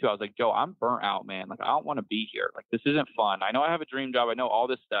noticed it too. I was like, Joe, I'm burnt out, man. Like, I don't want to be here. Like, this isn't fun. I know I have a dream job. I know all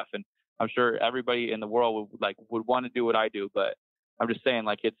this stuff. And I'm sure everybody in the world would want to do what I do, but I'm just saying,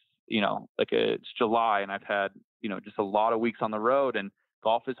 like, it's, it's July and I've had, just a lot of weeks on the road, and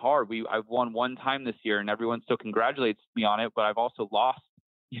golf is hard. I've won one time this year and everyone still congratulates me on it, but I've also lost,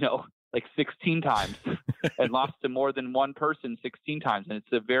 like 16 times and lost to more than one person 16 times. And it's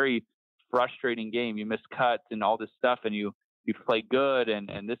a very frustrating game. You miss cuts and all this stuff, and you play good. And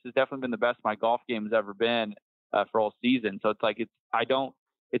this has definitely been the best my golf game has ever been for all season. So it's like,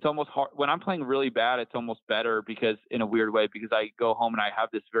 it's almost hard when I'm playing really bad. It's almost better because in a weird way, because I go home and I have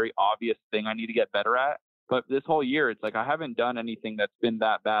this very obvious thing I need to get better at. But this whole year, it's like I haven't done anything that's been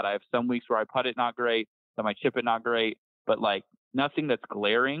that bad. I have some weeks where I putt it not great, some I chip it not great, but like nothing that's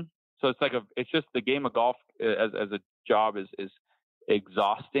glaring. So it's like it's just the game of golf as a job is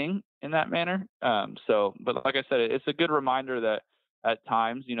exhausting in that manner. But like I said, it's a good reminder that at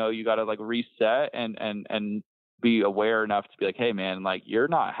times, you got to like reset and be aware enough to be like, hey man, like you're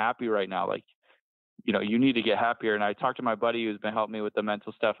not happy right now. Like, you need to get happier. And I talked to my buddy who's been helping me with the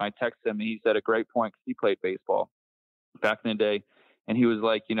mental stuff. And I texted him and he said a great point, because he played baseball back in the day. And he was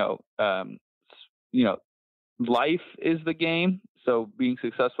like, life is the game. So being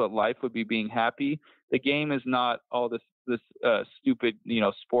successful at life would be being happy. The game is not all this stupid,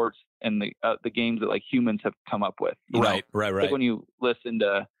 sports and the games that like humans have come up with. Right. Like when you listen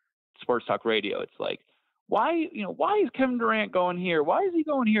to sports talk radio, it's like, why is Kevin Durant going here? Why is he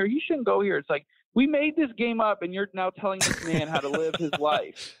going here? He shouldn't go here. It's like, we made this game up and you're now telling this man how to live his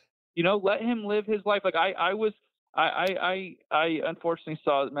life. Let him live his life. Like I unfortunately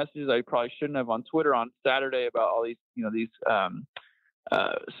saw messages I probably shouldn't have on Twitter on Saturday about all these, these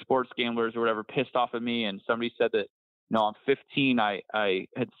sports gamblers or whatever pissed off at me. And somebody said that, I'm 15. I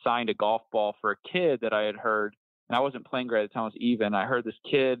had signed a golf ball for a kid that I had heard, and I wasn't playing great at the time. I was even. I heard this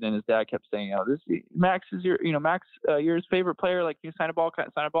kid and his dad kept saying, Max is you're his favorite player. Like, you sign a ball,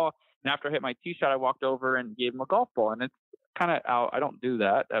 sign a ball. And after I hit my tee shot, I walked over and gave him a golf ball. And it's kind of out. I don't do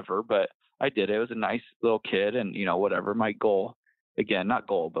that ever, but I did it. It was a nice little kid, and whatever. My goal, again, not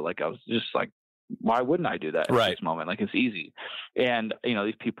goal, but like I was just like, why wouldn't I do that at this moment? Like, it's easy. And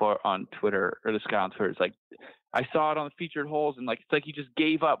these people are on Twitter, or this guy on Twitter is like, I saw it on the featured holes, and like it's like he just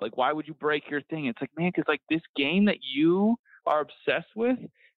gave up. Like, why would you break your thing? It's like, man, because like this game that you are obsessed with,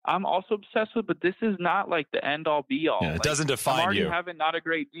 I'm also obsessed with, but this is not like the end all be all. Yeah, it doesn't define you. I'm already having not a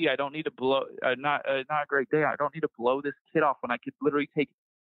great day. I don't need to blow not a great day. I don't need to blow this kid off when I could literally take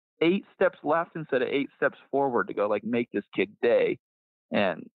 8 steps left instead of 8 steps forward to go like make this kid's day.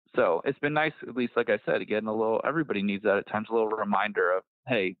 And so it's been nice, at least like I said, again, everybody needs that at times, a little reminder of,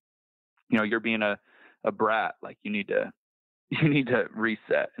 hey, you're being a brat. Like you need to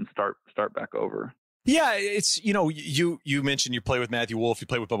reset and start back over. Yeah, it's you mentioned you play with Matthew Wolff, you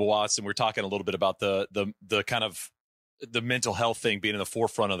play with Bubba Watson. We're talking a little bit about the kind of the mental health thing being in the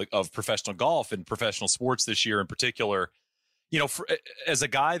forefront of professional golf and professional sports this year in particular. As a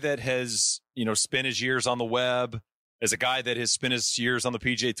guy that has spent his years on the web, as a guy that has spent his years on the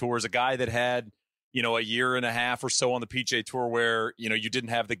PGA Tour, as a guy that had a year and a half or so on the PGA Tour where you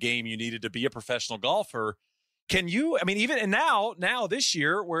didn't have the game you needed to be a professional golfer. Can you, even, and now this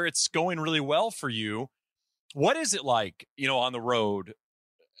year where it's going really well for you, what is it like, on the road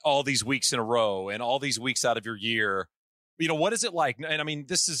all these weeks in a row and all these weeks out of your year? What is it like? And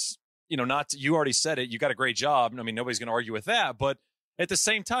this is, you already said it, you got a great job. Nobody's going to argue with that. But at the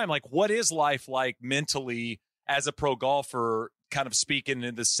same time, like, what is life like mentally as a pro golfer, kind of speaking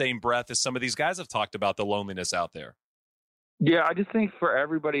in the same breath as some of these guys have talked about the loneliness out there? Yeah, I just think for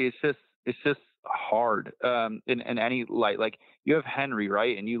everybody, it's just hard in any light. Like, you have Henry,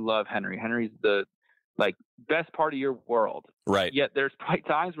 right? And you love Henry. Henry's the best part of your world, right? Yet there's probably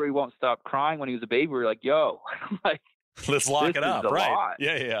times where he won't stop crying when he was a baby. We're like, yo, like, let's lock it up, right? Lot.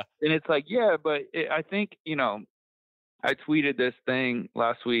 Yeah. And it's like, yeah, but I think I tweeted this thing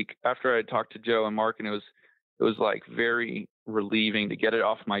last week after I talked to Joe and Mark, and it was like very relieving to get it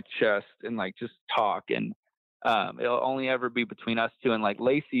off my chest and like just talk. And it'll only ever be between us two and like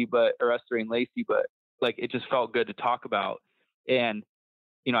Lacey, or us three and Lacey, but like it just felt good to talk about. And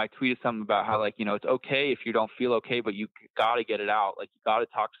I tweeted something about how like it's okay if you don't feel okay, but you got to get it out. Like, you got to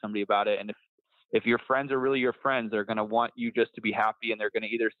talk to somebody about it. And if your friends are really your friends, they're going to want you just to be happy, and they're going to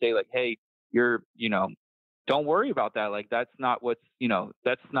either say like, hey, you're don't worry about that. Like, that's not what,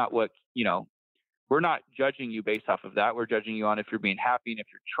 we're not judging you based off of that. We're judging you on if you're being happy and if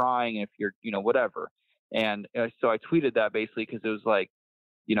you're trying, and if you're, whatever. And so I tweeted that basically because it was like,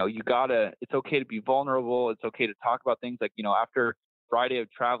 it's okay to be vulnerable. It's okay to talk about things. Like, after Friday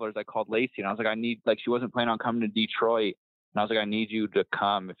of Travelers, I called Lacey and I was like, she wasn't planning on coming to Detroit. And I was like, I need you to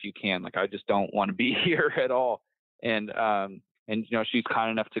come if you can. Like, I just don't want to be here at all. And she's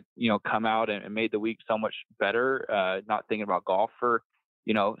kind enough to, come out and made the week so much better. Not thinking about golf for,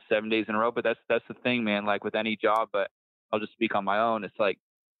 7 days in a row, but that's the thing, man, like with any job, but I'll just speak on my own. It's like,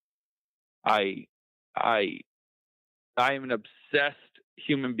 I am an obsessed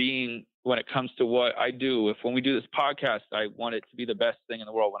human being when it comes to what I do. When we do this podcast, I want it to be the best thing in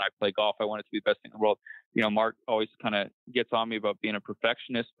the world. When I play golf, I want it to be the best thing in the world. Mark always kind of gets on me about being a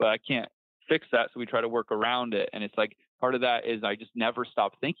perfectionist, but I can't fix that. So we try to work around it. And it's like, part of that is I just never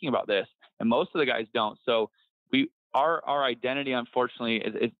stop thinking about this. And most of the guys don't. So our identity, unfortunately,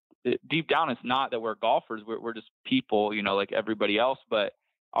 is deep down, it's not that we're golfers. We're just people, like everybody else, but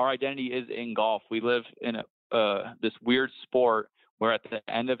our identity is in golf. We live in this weird sport where at the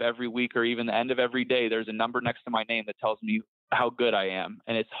end of every week or even the end of every day, there's a number next to my name that tells me how good I am.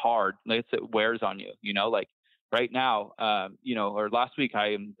 And it's hard. It wears on you, like right now, or last week,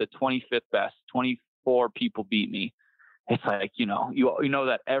 I am the 25th best. 24 people beat me. It's like, you know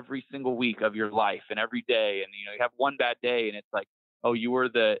that every single week of your life and every day, and, you have one bad day and it's like, oh, you were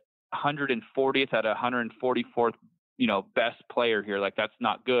the 140th out of 144th, best player here. Like, that's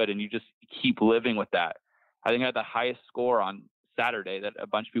not good. And you just keep living with that. I think I had the highest score on Saturday that a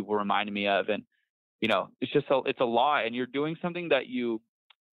bunch of people reminded me of. And, it's just, it's a lot. And you're doing something that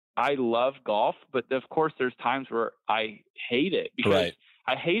I love golf, but of course there's times where I hate it because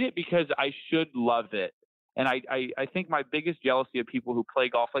I hate it because I should love it. And I think my biggest jealousy of people who play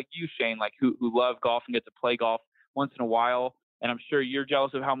golf, like you, Shane, like who love golf and get to play golf once in a while. And I'm sure you're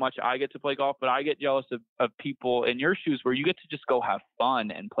jealous of how much I get to play golf, but I get jealous of people in your shoes where you get to just go have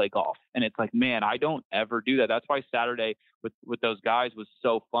fun and play golf. And it's like, man, I don't ever do that. That's why Saturday with those guys was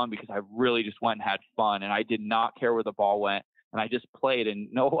so fun, because I really just went and had fun, and I did not care where the ball went, and I just played. And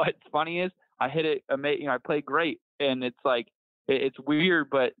you know what's funny is I hit it amazing. I played great. And it's like, it's weird,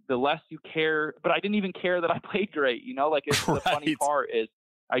 but the less you care, but I didn't even care that I played great, like it's the funny part is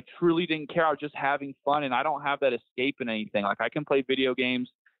I truly didn't care. I was just having fun, and I don't have that escape in anything. Like, I can play video games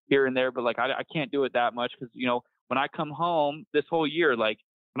here and there, but like, I can't do it that much. Cause when I come home this whole year, like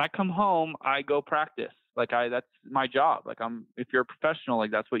when I come home, I go practice. Like that's my job. Like if you're a professional,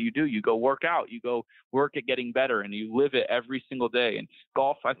 like that's what you do. You go work out, you go work at getting better, and you live it every single day. And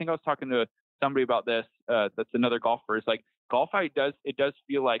golf, I think I was talking to somebody about this. That's another golfer. It's like golf, it does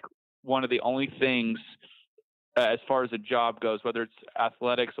feel like one of the only things as far as a job goes, whether it's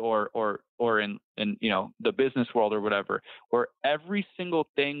athletics or in the business world or whatever, where every single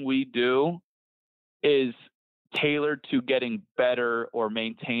thing we do is tailored to getting better or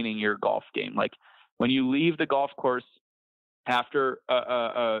maintaining your golf game. Like when you leave the golf course after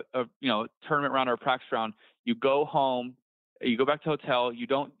a tournament round or a practice round, you go home, you go back to the hotel, you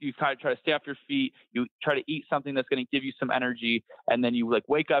kind of try to stay off your feet, you try to eat something that's going to give you some energy, and then you like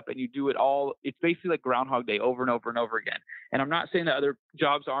wake up and you do it all. It's basically like Groundhog Day over and over and over again. And I'm not saying that other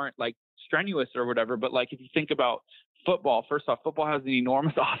jobs aren't like strenuous or whatever, but like if you think about football, first off, football has an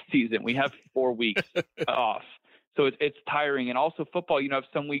enormous off season. We have 4 weeks off. So it's tiring. And also football, have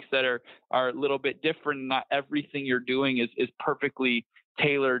some weeks that are a little bit different. Not everything you're doing is perfectly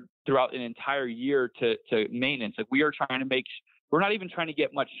tailored throughout an entire year to maintenance. Like we're not even trying to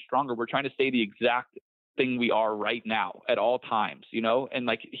get much stronger. We're trying to stay the exact thing we are right now at all times, and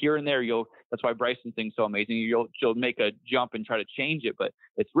like here and there, that's why Bryson thing's so amazing. You'll make a jump and try to change it, but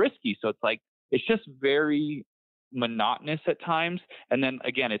it's risky. So it's like, it's just very monotonous at times. And then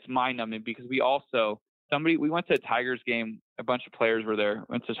again, it's mind numbing because we went to a Tigers game. A bunch of players were there,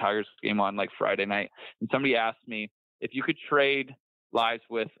 went to a Tigers game on like Friday night. And somebody asked me if you could trade lives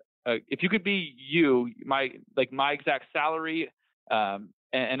with, if you could be my exact salary,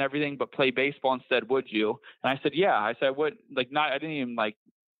 and everything, but play baseball instead, would you? And I said, yeah. I said, what? I didn't even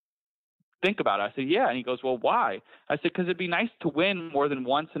think about it. I said, yeah. And he goes, well, why? I said, because it'd be nice to win more than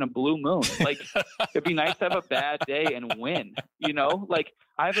once in a blue moon. Like it'd be nice to have a bad day and win, like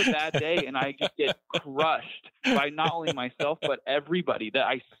I have a bad day and I just get crushed by not only myself, but everybody, that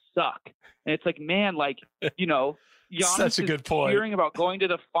I suck. And it's like, man, Giannis such a good point. Hearing about going to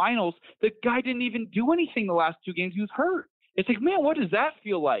the finals, the guy didn't even do anything the last 2 games. He was hurt. It's like, man, what does that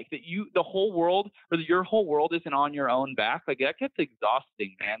feel like? That your whole world isn't on your own back? Like that gets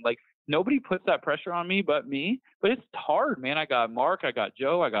exhausting, man. Like nobody puts that pressure on me but me. But it's hard, man. I got Mark, I got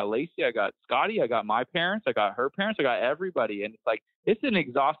Joe, I got Lacey, I got Scotty, I got my parents, I got her parents, I got everybody. And it's like, it's an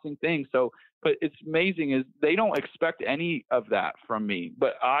exhausting thing. So, but it's amazing is they don't expect any of that from me.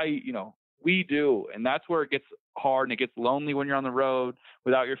 But we do. And that's where it gets hard and it gets lonely when you're on the road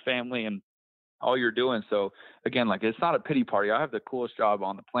without your family and all you're doing. So again, like, it's not a pity party. I have the coolest job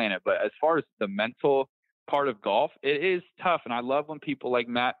on the planet, but as far as the mental part of golf, it is tough. And I love when people like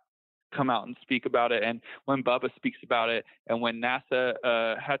Matt come out and speak about it, and when Bubba speaks about it, and when NASA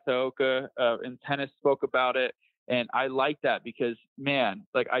Hataoka in tennis spoke about it. And I like that because, man,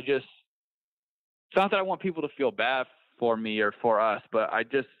 like, it's not that I want people to feel bad for me or for us, but I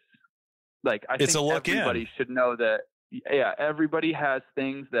just, like, I think everybody should know that, yeah, everybody has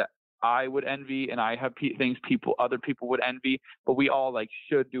things that I would envy, and I have things other people would envy, but we all like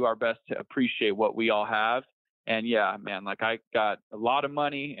should do our best to appreciate what we all have. And yeah, man, like, I got a lot of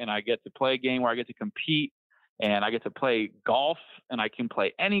money and I get to play a game where I get to compete and I get to play golf, and I can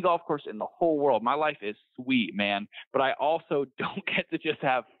play any golf course in the whole world. My life is sweet, man, but I also don't get to just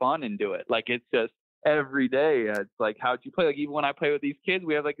have fun and do it. Like, it's just every day. It's like, how'd you play? Like, even when I play with these kids,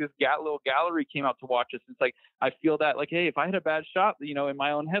 we have like this little gallery came out to watch us. It's like, I feel that, like, hey, if I hit a bad shot, in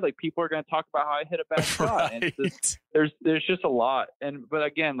my own head, like, people are going to talk about how I hit a bad shot. And it's just, there's just a lot. But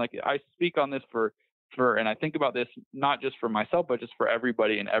again, like, I speak on this and I think about this not just for myself, but just for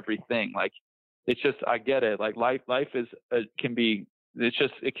everybody and everything. Like, it's just, I get it. Like, life is, it can be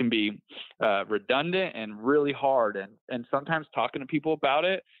redundant and really hard. And sometimes talking to people about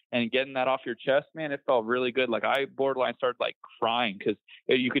it and getting that off your chest, man, it felt really good. Like, I borderline started like crying because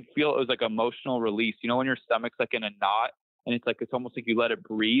you could feel it was like emotional release. When your stomach's like in a knot and it's almost like you let it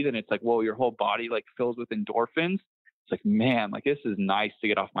breathe, and it's like, whoa, your whole body like fills with endorphins. It's like, man, like, this is nice to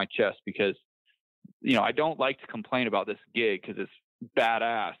get off my chest because, I don't like to complain about this gig because it's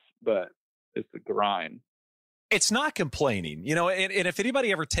badass, but it's the grind. It's not complaining, and if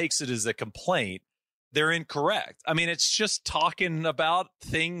anybody ever takes it as a complaint, they're incorrect. I mean, it's just talking about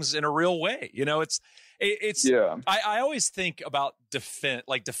things in a real way. Yeah. I always think about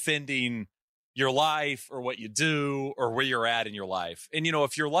defending your life or what you do or where you're at in your life. And,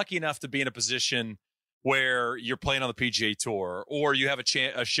 if you're lucky enough to be in a position where you're playing on the PGA Tour, or you have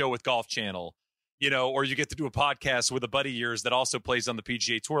a show with Golf Channel, or you get to do a podcast with a buddy of yours that also plays on the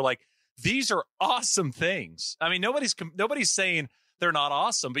PGA Tour, like, these are awesome things. I mean, nobody's saying they're not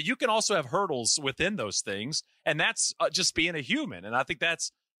awesome, but you can also have hurdles within those things. And that's just being a human. And I think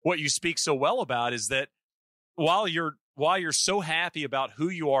that's what you speak so well about, is that while you're so happy about who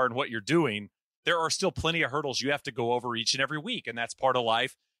you are and what you're doing, there are still plenty of hurdles you have to go over each and every week. And that's part of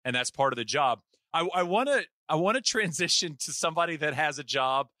life. And that's part of the job. I want to transition to somebody that has a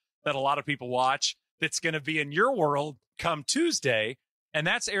job that a lot of people watch that's going to be in your world come Tuesday. And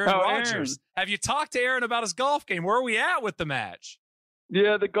that's Aaron Rodgers. Aaron. Have you talked to Aaron about his golf game? Where are we at with the match?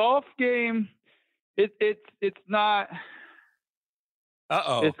 Yeah, the golf game, it's not.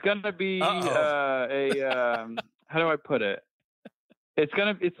 It's gonna be how do I put it? It's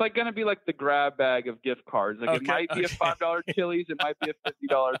gonna be like the grab bag of gift cards. Like, it might be a $5 Chili's, it might be a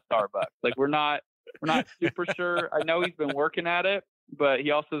 $50 Starbucks. Like, we're not super sure. I know he's been working at it, but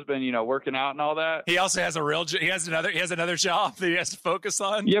he also has been, working out and all that. He also has he has another job that he has to focus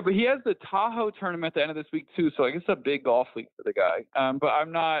on. Yeah, but he has the Tahoe tournament at the end of this week too. So I guess it's a big golf week for the guy. But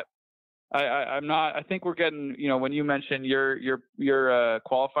I'm not. I think we're getting. When you mentioned your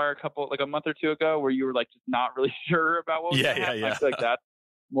qualifier a month or two ago, where you were like just not really sure about what was going to happen. I feel like that's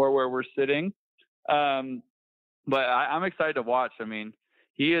more where we're sitting. But I'm excited to watch. I mean,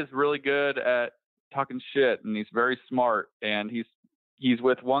 he is really good at talking shit, and he's very smart, and he's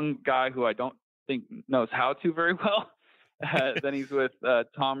with one guy who I don't think knows how to very well. Then he's with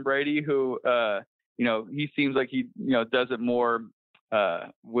Tom Brady, who he seems like he does it more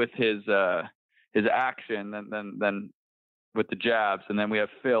with his action than with the jabs. And then we have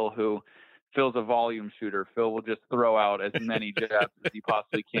Phil's a volume shooter. Phil will just throw out as many jabs as he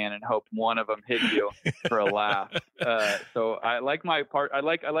possibly can and hope one of them hit you for a laugh. So I like my part. I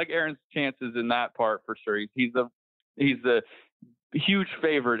like Aaron's chances in that part for sure. He's the huge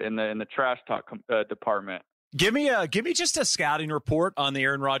favorite in the trash talk department. Give me just a scouting report on the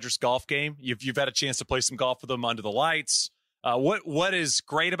Aaron Rodgers golf game. You've had a chance to play some golf with him under the lights. What is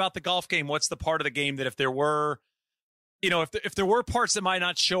great about the golf game? What's the part of the game that if there were parts that might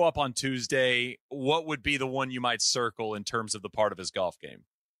not show up on Tuesday, what would be the one you might circle in terms of the part of his golf game?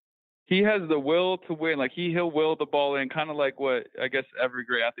 He has the will to win. Like, he'll will the ball in, kind of like what I guess every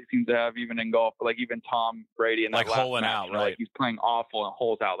great athlete seems to have, even in golf. But like even Tom Brady in that last holing match, out, right? Like, he's playing awful and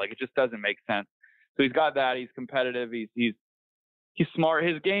holes out. Like, it just doesn't make sense. So he's got that. He's competitive. He's he's smart.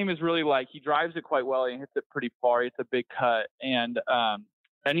 His game is really like he drives it quite well and hits it pretty far. It's a big cut, and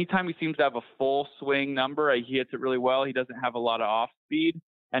anytime he seems to have a full swing number, he hits it really well. He doesn't have a lot of off speed,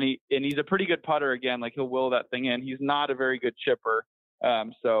 and he's a pretty good putter again. Like he'll will that thing in. He's not a very good chipper,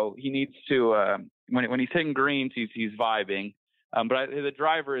 so he needs to when he's hitting greens, he's vibing. But the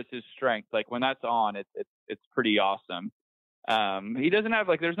driver is his strength. Like when that's on, it's pretty awesome. He doesn't have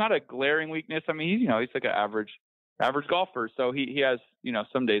there's not a glaring weakness. I mean, he's like an average golfer. So he has,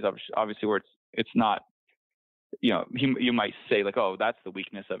 some days obviously where it's not, you might say like, oh, that's the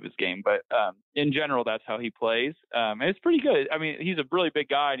weakness of his game. But in general, that's how he plays. And it's pretty good. I mean, he's a really big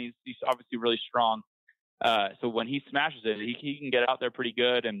guy and he's obviously really strong. So when he smashes it, he can get out there pretty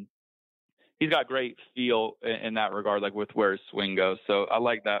good. And he's got great feel in that regard, like with where his swing goes. So I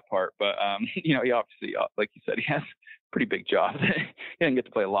like that part. But, he obviously, like you said, he has a pretty big job. He didn't get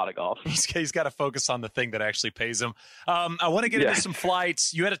to play a lot of golf. He's got to focus on the thing that actually pays him. I want to get into some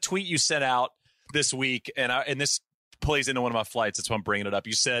flights. You had a tweet you sent out this week, and this plays into one of my flights. That's why I'm bringing it up.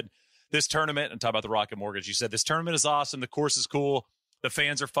 You said this tournament, and talk about the Rocket Mortgage. You said this tournament is awesome. The course is cool. The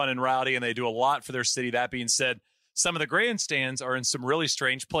fans are fun and rowdy, and they do a lot for their city. That being said, some of the grandstands are in some really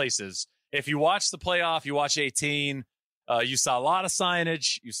strange places. If you watch the playoff, you watch 18, you saw a lot of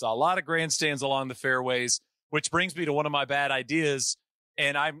signage. You saw a lot of grandstands along the fairways, which brings me to one of my bad ideas.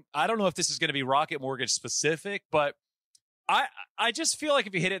 And I don't know if this is going to be Rocket Mortgage specific, but I just feel like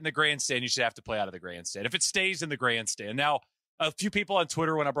if you hit it in the grandstand, you should have to play out of the grandstand. If it stays in the grandstand. Now, a few people on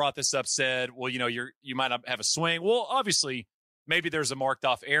Twitter, when I brought this up, said, well, you might not have a swing. Well, obviously, maybe there's a marked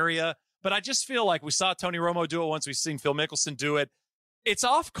off area, but I just feel like we saw Tony Romo do it once. We've seen Phil Mickelson do it. It's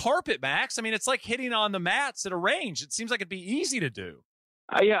off carpet, Max. I mean, it's like hitting on the mats at a range. It seems like it'd be easy to do.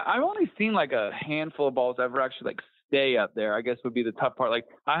 Yeah, I've only seen like a handful of balls ever actually stay up there, I guess would be the tough part. Like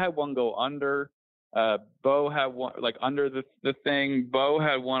I had one go under. Bo had one under the thing. Bo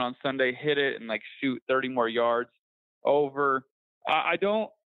had one on Sunday, hit it and shoot 30 more yards over.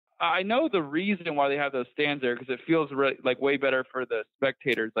 I know the reason why they have those stands there, because it feels really, way better for the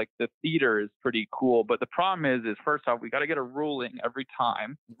spectators. Like the theater is pretty cool, but the problem is first off, we got to get a ruling every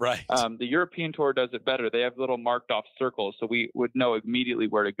time. Right. The European Tour does it better. They have little marked off circles, so we would know immediately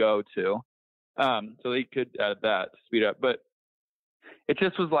where to go to. So they could add that to speed up, but it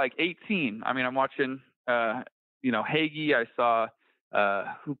just was 18. I mean, I'm watching, Hagee. I saw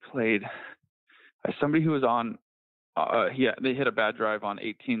who played. Somebody who was on. They hit a bad drive on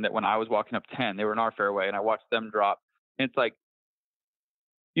 18 that when I was walking up 10, they were in our fairway and I watched them drop. And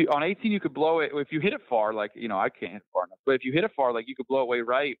it's on 18, you could blow it. If you hit it far, I can't hit far enough, but if you hit it far, you could blow it way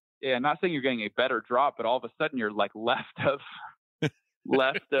right. Yeah. I'm not saying you're getting a better drop, but all of a sudden you're left of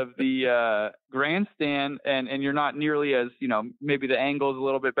the grandstand and you're not nearly as, maybe the angle is a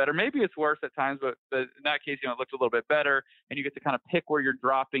little bit better. Maybe it's worse at times, but in that case, it looks a little bit better and you get to kind of pick where you're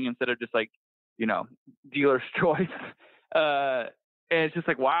dropping instead of just dealer's choice. And it's just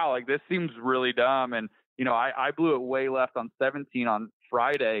wow, this seems really dumb. And, I blew it way left on 17 on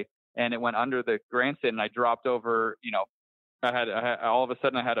Friday and it went under the grandstand and I dropped over, I had all of a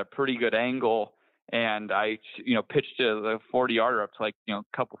sudden I had a pretty good angle and I, pitched the 40-yarder up to a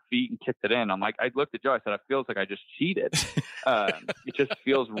couple feet and kicked it in. I looked at Joe, I said, it feels like I just cheated. It just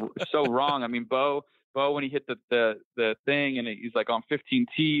feels so wrong. I mean, Bo, when he hit the thing and he's on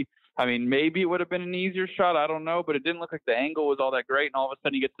 15T, I mean, maybe it would have been an easier shot. I don't know, but it didn't look like the angle was all that great. And all of a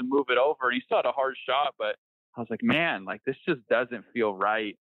sudden he gets to move it over and he still had a hard shot, but I was man, this just doesn't feel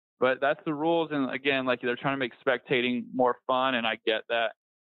right. But that's the rules. And again, they're trying to make spectating more fun. And I get that.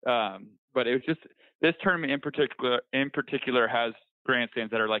 But it was just, this tournament in particular has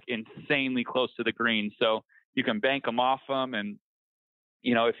grandstands that are insanely close to the green. So you can bank them off them. And,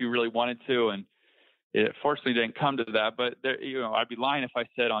 if you really wanted to, and it fortunately didn't come to that, but there, I'd be lying if I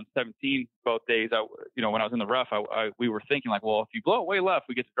said on 17 both days, when I was in the rough, we were thinking well, if you blow it way left,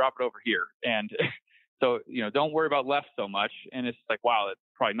 we get to drop it over here. And so, don't worry about left so much. And it's wow, it's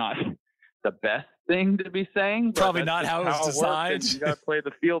probably not the best thing to be saying. Probably not how it was designed. You got to play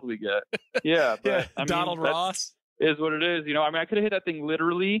the field we get. Yeah. But, yeah. Donald Ross is what it is. I could have hit that thing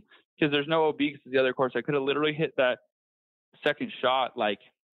literally because there's no OB because of the other course. I could have literally hit that second shot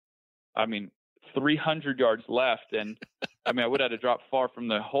 300 yards left. And I would have had to drop far from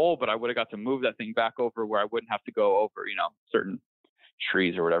the hole, but I would have got to move that thing back over where I wouldn't have to go over, certain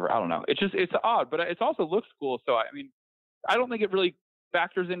trees or whatever. I don't know. It's odd, but it also looks cool. So, I don't think it really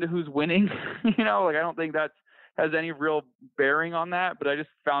factors into who's winning, I don't think that has any real bearing on that, but I just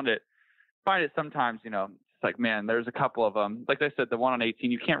find it sometimes, it's man, there's a couple of them, like I said, the one on 18,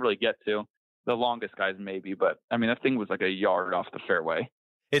 you can't really get to the longest guys maybe, but that thing was a yard off the fairway.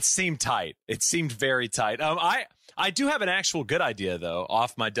 It seemed tight. It seemed very tight. I I do have an actual good idea, though,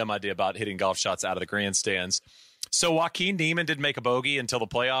 off my dumb idea about hitting golf shots out of the grandstands. So Joaquin Niemann didn't make a bogey until the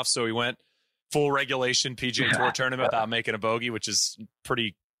playoffs, so he went full regulation PGA Tour tournament without making a bogey, which is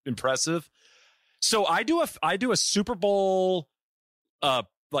pretty impressive. So I do a Super Bowl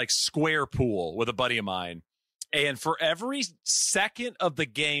like square pool with a buddy of mine, and for every second of the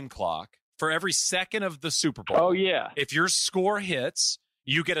game clock, for every second of the Super Bowl, if your score hits,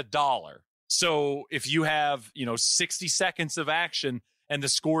 you get $1. So if you have 60 seconds of action and the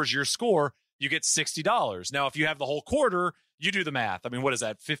score is your score, you get $60. Now, if you have the whole quarter, you do the math. I mean, what is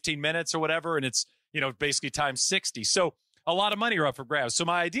that, 15 minutes or whatever? And it's, basically times 60. So a lot of money are up for grabs. So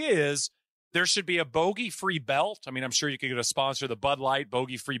my idea is there should be a bogey-free belt. I mean, I'm sure you could get a sponsor, the Bud Light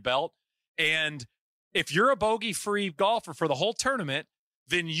bogey-free belt. And if you're a bogey-free golfer for the whole tournament,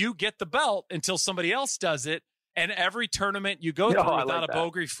 then you get the belt until somebody else does it. And every tournament you go through without a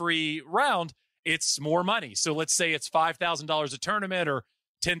bogey-free round, it's more money. So let's say it's $5,000 a tournament or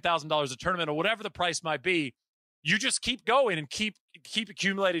 $10,000 a tournament or whatever the price might be. You just keep going and keep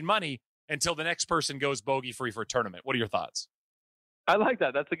accumulating money until the next person goes bogey-free for a tournament. What are your thoughts? I like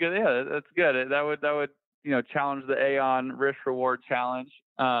that. That's a good. Yeah, that's good. That would challenge the Aon risk reward challenge.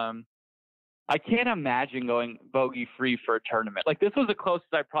 I can't imagine going bogey-free for a tournament. Like, this was the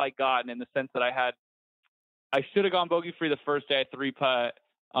closest I probably gotten, in the sense that I should have gone bogey-free the first day. I 3-putt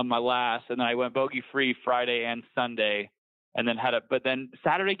on my last, and then I went bogey-free Friday and Sunday, and then but then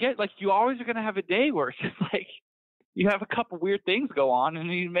Saturday, you always are going to have a day where it's just like you have a couple weird things go on and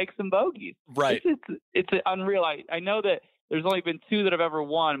you make some bogeys. Right. It's unreal. I know that there's only been 2 that have ever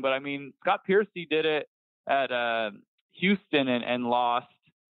won, but I mean, Scott Piercy did it at Houston and lost.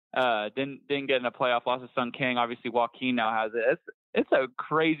 Didn't get in a playoff, lost to Sun King. Obviously, Joaquin now has it. It's a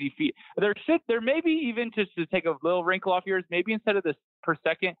crazy feat. There may be, even to take a little wrinkle off yours, maybe instead of this per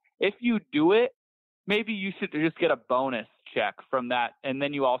second, if you do it, maybe you should just get a bonus check from that, and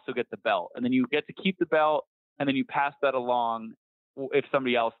then you also get the belt, and then you get to keep the belt, and then you pass that along if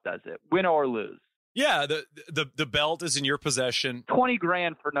somebody else does it, win or lose. Yeah, the belt is in your possession.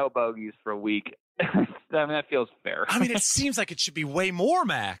 $20,000 for no bogeys for a week. I mean, that feels fair. I mean, it seems like it should be way more,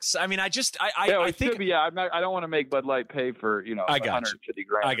 Max. I mean, I think. Be, I don't want to make Bud Light pay for I got $150,000.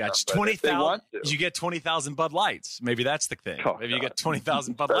 I got you. 20,000. You get 20,000 Bud Lights. Maybe that's the thing. Oh, maybe you get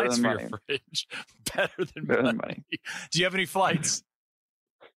 20,000 Bud Lights for your fridge. Better than money. Do you have any flights?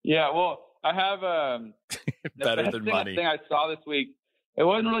 Yeah, well, I have better than money. Thing I saw this week. It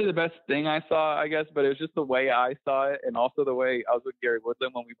wasn't really the best thing I saw, I guess, but it was just the way I saw it, and also the way I was with Gary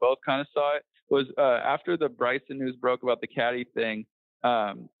Woodland when we both kind of saw it. Was after the Bryson news broke about the caddy thing,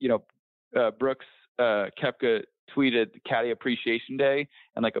 Brooks Koepka tweeted Caddy Appreciation Day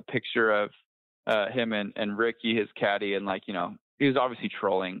and like a picture of him and Ricky, his caddy, and he was obviously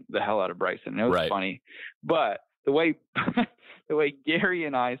trolling the hell out of Bryson. It was funny, but the way Gary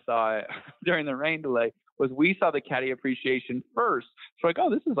and I saw it during the rain delay was we saw the caddy appreciation first. So like,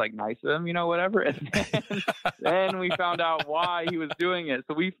 oh, this is like nice of him, whatever. And then we found out why he was doing it.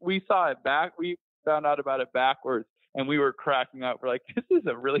 So we saw it back. We found out about it backwards, and we were cracking up. We're like, this is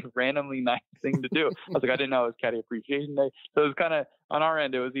a really randomly nice thing to do. I was like, I didn't know it was Caddy Appreciation Day. So it was kind of, on our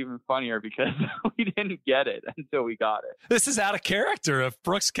end, it was even funnier because we didn't get it until we got it. This is out of character of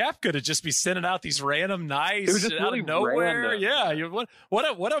Brooks Koepka to just be sending out these random nice, it was just out really of nowhere. Random. Yeah,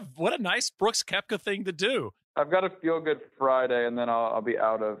 what a nice Brooks Koepka thing to do. I've got a feel good Friday, and then I'll be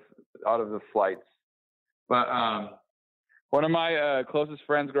out of the flights. But one of my closest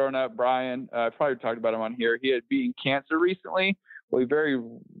friends growing up, Brian, I probably talked about him on here. He had beaten cancer recently. Well, he very,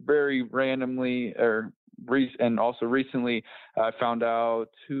 very randomly, and also recently, found out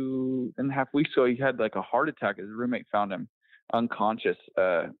 2.5 weeks ago he had like a heart attack. His roommate found him unconscious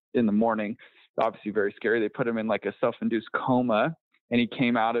in the morning. Obviously, very scary. They put him in like a self-induced coma, and he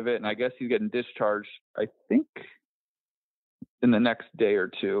came out of it. And I guess he's getting discharged, I think, in the next day or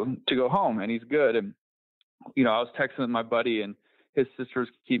two to go home, and he's good. And I was texting with my buddy, and his sisters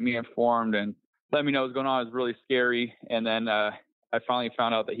keep me informed and let me know what's going on. It was really scary. And then I finally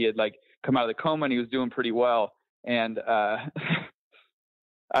found out that he had like come out of the coma and he was doing pretty well. And I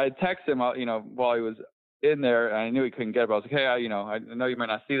texted him, while he was in there, and I knew he couldn't get it. But I was like, hey, I know you might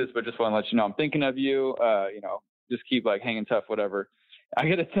not see this, but just want to let you know I'm thinking of you. Just keep like hanging tough, whatever. I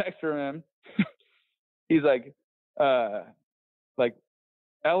get a text from him. He's like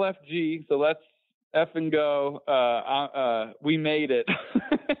LFG. So let's F and go. We made it.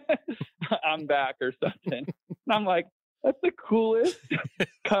 I'm back or something. And I'm like, that's the coolest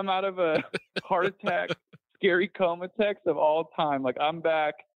come out of a heart attack, scary coma text of all time. Like, I'm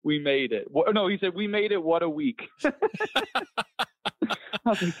back. We made it. No, he said, we made it. What a week.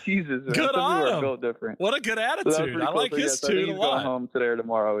 was like, Jesus, man. Good Some on people are him. built different. What a good So that was attitude. pretty I cool. like So, his yes, I think tune a he's going lot. home today or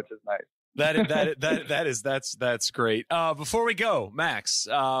tomorrow, which is nice. That's great. Before we go, Max,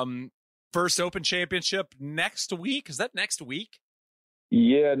 first Open Championship next week. Is that next week?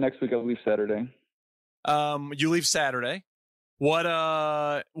 Yeah, next week I'll leave Saturday. You leave Saturday. What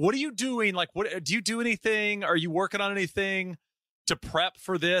are you doing? Like, what do you do anything? Are you working on anything to prep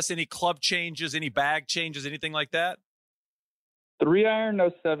for this? Any club changes, any bag changes, anything like that? 3-iron,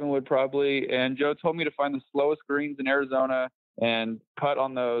 no 7-wood probably. And Joe told me to find the slowest greens in Arizona and putt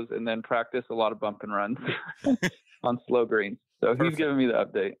on those, and then practice a lot of bump and runs on slow greens. So Perfect. he's giving me the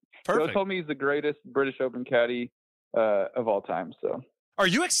update. Perfect. Joe told me he's the greatest British Open caddy of all time. So, are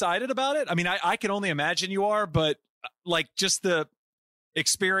you excited about it? I mean, I can only imagine you are, but like just the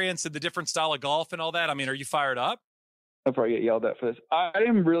experience and the different style of golf and all that. I mean, are you fired up? I'll probably get yelled at for this. I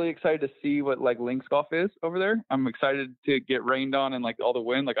am really excited to see what like links golf is over there. I'm excited to get rained on and like all the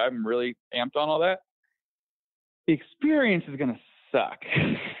wind. Like I'm really amped on all that. The experience is going to suck.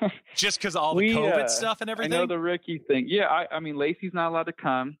 Just because of all the COVID stuff and everything? I know the Ricky thing. Yeah, I mean, Lacey's not allowed to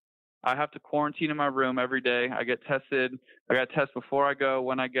come. I have to quarantine in my room every day. I get tested. I got tests before I go,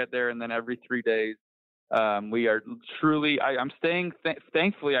 when I get there, and then every 3 days. We are truly, I'm staying,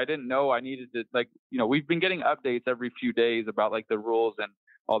 thankfully, I didn't know I needed to, like, you know, we've been getting updates every few days about like the rules and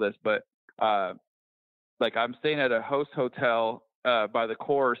all this, but like I'm staying at a host hotel by the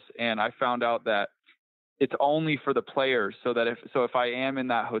course, and I found out that it's only for the players, so that if I am in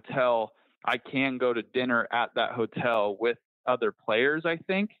that hotel, I can go to dinner at that hotel with other players, I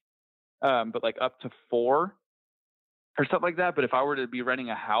think, but like up to 4 or stuff like that. But if I were to be renting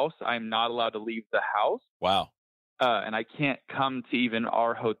a house, I'm not allowed to leave the house. Wow. And I can't come to even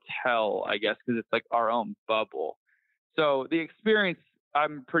our hotel, I guess, because it's like our own bubble. So the experience,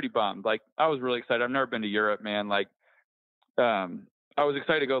 I'm pretty bummed. Like I was really excited. I've never been to Europe, man. Like, I was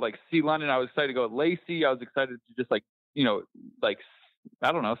excited to go like see London. I was excited to go to Lacey. I was excited to just like, you know, like,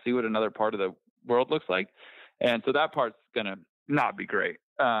 I don't know, see what another part of the world looks like. And so that part's going to not be great.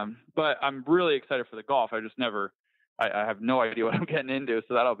 But I'm really excited for the golf. I have no idea what I'm getting into.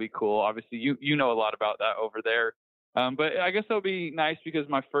 So that'll be cool. Obviously you know a lot about that over there. But I guess it'll be nice because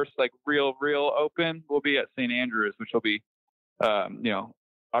my first like real Open will be at St. Andrews, which will be, you know,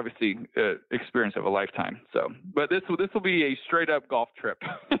 obviously experience of a lifetime. So, but this will be a straight up golf trip.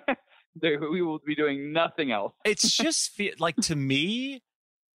 We will be doing nothing else. It's just like, to me,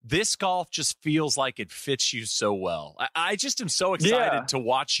 this golf just feels like it fits you so well. I just am so excited to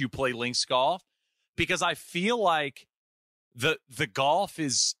watch you play links golf, because I feel like the golf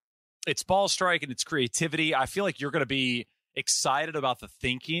is, it's ball strike and it's creativity. I feel like you're going to be excited about the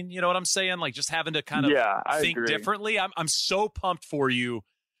thinking. You know what I'm saying? Like just having to kind of think differently. I'm so pumped for you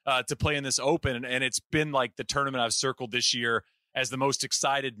to play in this Open, and it's been like the tournament I've circled this year as the most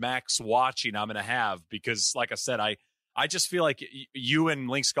excited Max watching I'm going to have, because like I said, I just feel like you and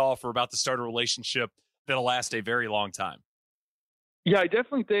links golf are about to start a relationship that'll last a very long time. Yeah, I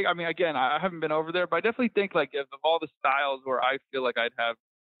definitely think, I mean, again, I haven't been over there, but I definitely think like of all the styles where I feel like I'd have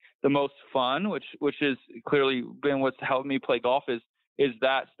the most fun, which is clearly been what's helped me play golf, is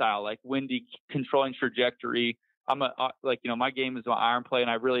that style, like windy, controlling trajectory. Like, you know, my game is my iron play,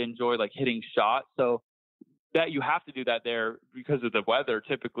 and I really enjoy like hitting shots. So that you have to do that there because of the weather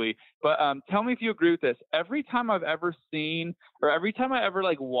typically. But tell me if you agree with this. Every time I've ever seen, or every time I ever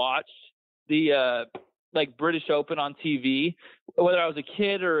like watched the like British Open on TV, whether I was a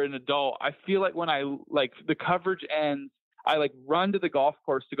kid or an adult, I feel like when I like the coverage ends, I like run to the golf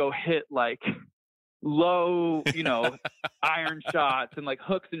course to go hit like low, you know, iron shots and like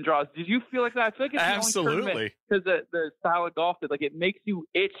hooks and draws. Did you feel like that? I feel like it's absolutely, because the style of golf is like it makes you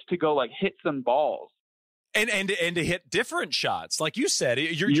itch to go like hit some balls. And to hit different shots. Like you said,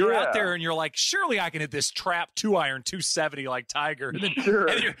 you're out there and you're like, surely I can hit this trap 2-iron 270 like Tiger. And then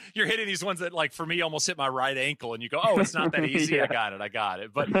and you're hitting these ones that, like, for me, almost hit my right ankle. And you go, oh, it's not that easy. I got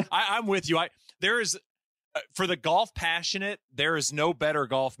it. But I'm with you. There is, for the golf passionate, there is no better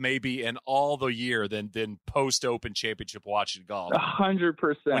golf maybe in all the year than post-Open championship watching golf. 100%.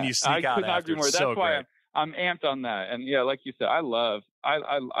 When you sneak out after. That's so why great. I'm amped on that. And yeah, like you said, I love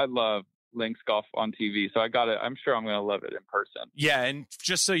links golf on TV, so I'm sure I'm gonna love it in person. Yeah, and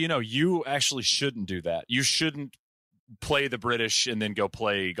just so you know, you actually shouldn't do that. You shouldn't play the British and then go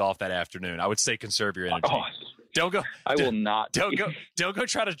play golf that afternoon. I would say conserve your energy. Don't go. I will not. Don't go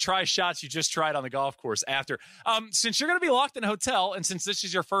try shots you just tried on the golf course after. Since you're going to be locked in a hotel, and since this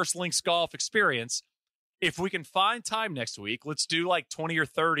is your first links golf experience, if we can find time next week, let's do like 20 or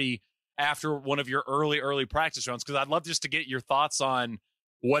 30 after one of your early practice rounds, because I'd love just to get your thoughts on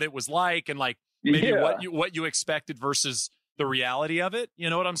what it was like, and like maybe what you expected versus the reality of it. You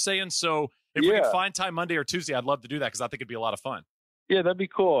know what I'm saying? So if we can find time Monday or Tuesday, I'd love to do that because I think it'd be a lot of fun. Yeah, that'd be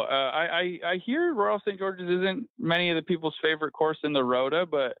cool. I hear Royal St. George's isn't many of the people's favorite course in the Rota,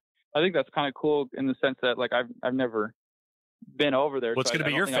 but I think that's kind of cool in the sense that like I've never been over there. Well, it's going to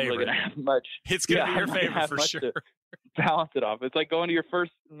be your favorite. Really much. It's going to be your favorite for sure. Balance it off. It's like going to your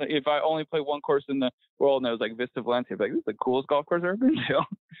first. If I only play one course in the world and it was like Vista Valencia, like this is the coolest golf course I've ever been to.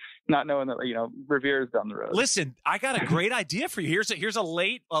 Not knowing that Riviera's down the road. Listen, I got a great idea for you. Here's a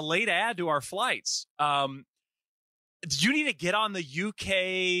late add to our flights. You need to get on the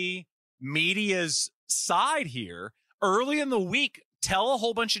UK media's side here early in the week. Tell a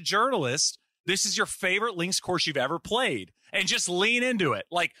whole bunch of journalists this is your favorite links course you've ever played, and just lean into it.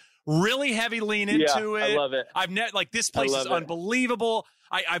 Like really heavy lean into it. I love it. I've never this place is unbelievable.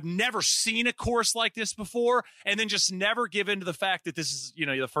 I've never seen a course like this before, and then just never give in to the fact that this is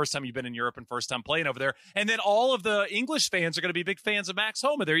the first time you've been in Europe and first time playing over there, and then all of the English fans are going to be big fans of Max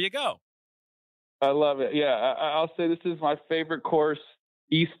Homa. There you go. I love it. Yeah, I'll say this is my favorite course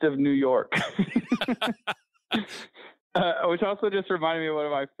east of New York. Which also just reminded me of one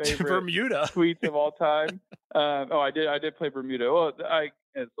of my favorite Bermuda tweets of all time. I did play Bermuda. Well,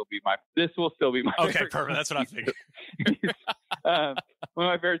 this will still be my okay, favorite. Perfect. That's what I figured. One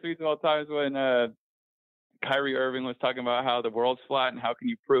of my favorite tweets of all time is when Kyrie Irving was talking about how the world's flat and how can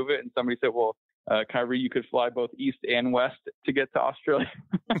you prove it, and somebody said, "Well, Kyrie, you could fly both east and west to get to Australia."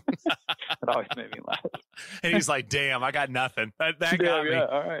 That always made me laugh. And he's like, "Damn, I got nothing. That got me.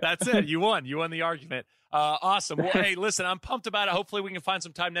 All right. That's it. You won. You won the argument." Awesome. Well, hey, listen, I'm pumped about it. Hopefully we can find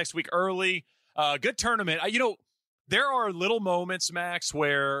some time next week early. Good tournament. There are little moments, Max,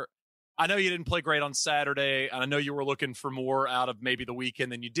 where I know you didn't play great on Saturday, and I know you were looking for more out of maybe the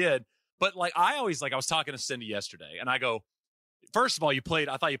weekend than you did. But I was talking to Cindy yesterday, and I go, first of all,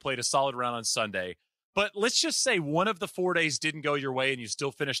 I thought you played a solid round on Sunday. But let's just say one of the 4 days didn't go your way and you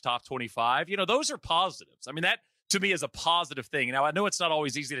still finished top 25. Those are positives. I mean, that to me is a positive thing. Now, I know it's not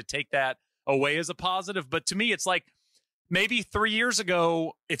always easy to take that away as a positive, but to me, it's like maybe 3 years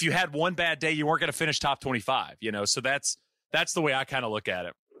ago, if you had one bad day, you weren't going to finish top 25, so that's the way I kind of look at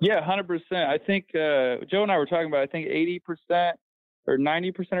it. Yeah, 100%. I think Joe and I were talking about, I think 80% or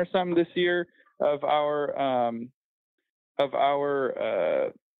 90% or something this year of our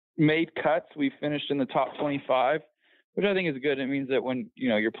made cuts, we finished in the top 25, which I think is good. It means that when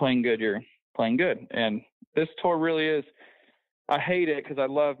you're playing good, you're playing good. And this tour really is. I hate it because I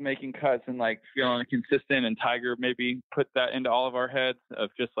love making cuts and feeling consistent. And Tiger maybe put that into all of our heads of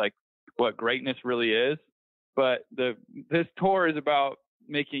just what greatness really is. But this tour is about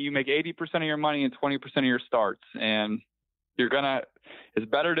you make 80% of your money and 20% of your starts, and it's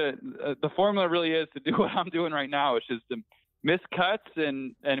better to the formula really is to do what I'm doing right now, which is to miss cuts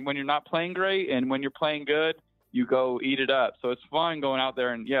and when you're not playing great, and when you're playing good, you go eat it up. So it's fun going out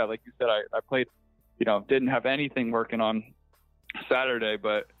there, and yeah, like you said, I played, didn't have anything working on Saturday,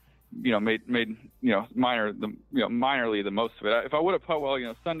 but made minorly the most of it. If I would have put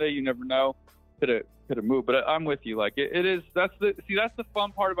well, Sunday, you never know, could have moved. But I'm with you. It is. That's the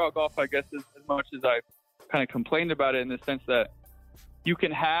fun part about golf, I guess, as much as I kind of complained about it in the sense that you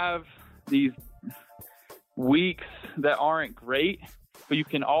can have these weeks that aren't great, but you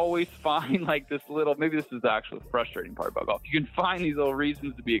can always find this little. Maybe this is the actual frustrating part about golf. You can find these little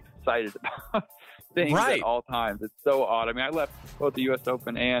reasons to be excited about things at all times. It's so odd. I mean, I left both the U.S.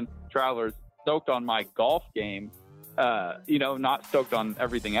 Open and Travelers stoked on my golf game, not stoked on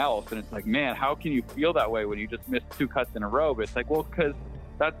everything else. And it's like, man, how can you feel that way when you just missed 2 cuts in a row? But it's like, well, because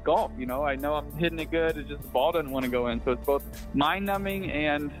that's golf. I know I'm hitting it good. It's just the ball doesn't want to go in. So it's both mind-numbing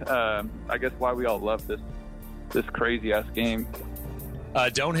and I guess why we all love this crazy-ass game.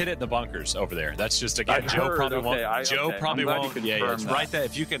 Don't hit it in the bunkers over there. That's just, again, Joe probably won't. Joe probably won't. Yeah, it's right there.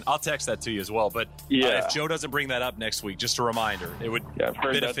 If you can, I'll text that to you as well. But if Joe doesn't bring that up next week, just a reminder, it would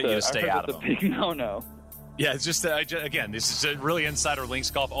benefit you to stay out of them. Big no. Yeah, it's just, again, this is a really insider links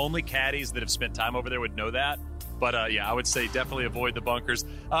golf. Only caddies that have spent time over there would know that. But I would say definitely avoid the bunkers.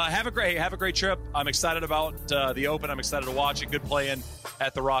 Have a great trip. I'm excited about the Open. I'm excited to watch it. Good playing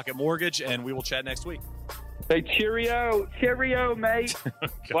at the Rocket Mortgage, and we will chat next week. Say cheerio, mate.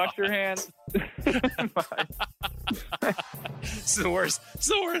 Wash your hands. Bye. It's the worst.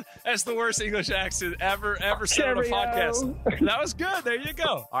 That's the worst English accent ever said on a podcast. That was good. There you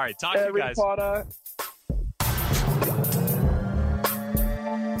go. All right, talk to you guys. Potter.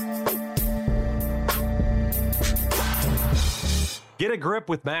 Get a Grip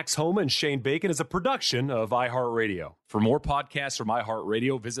with Max Homa and Shane Bacon is a production of iHeartRadio. For more podcasts from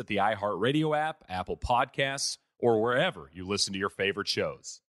iHeartRadio, visit the iHeartRadio app, Apple Podcasts, or wherever you listen to your favorite shows.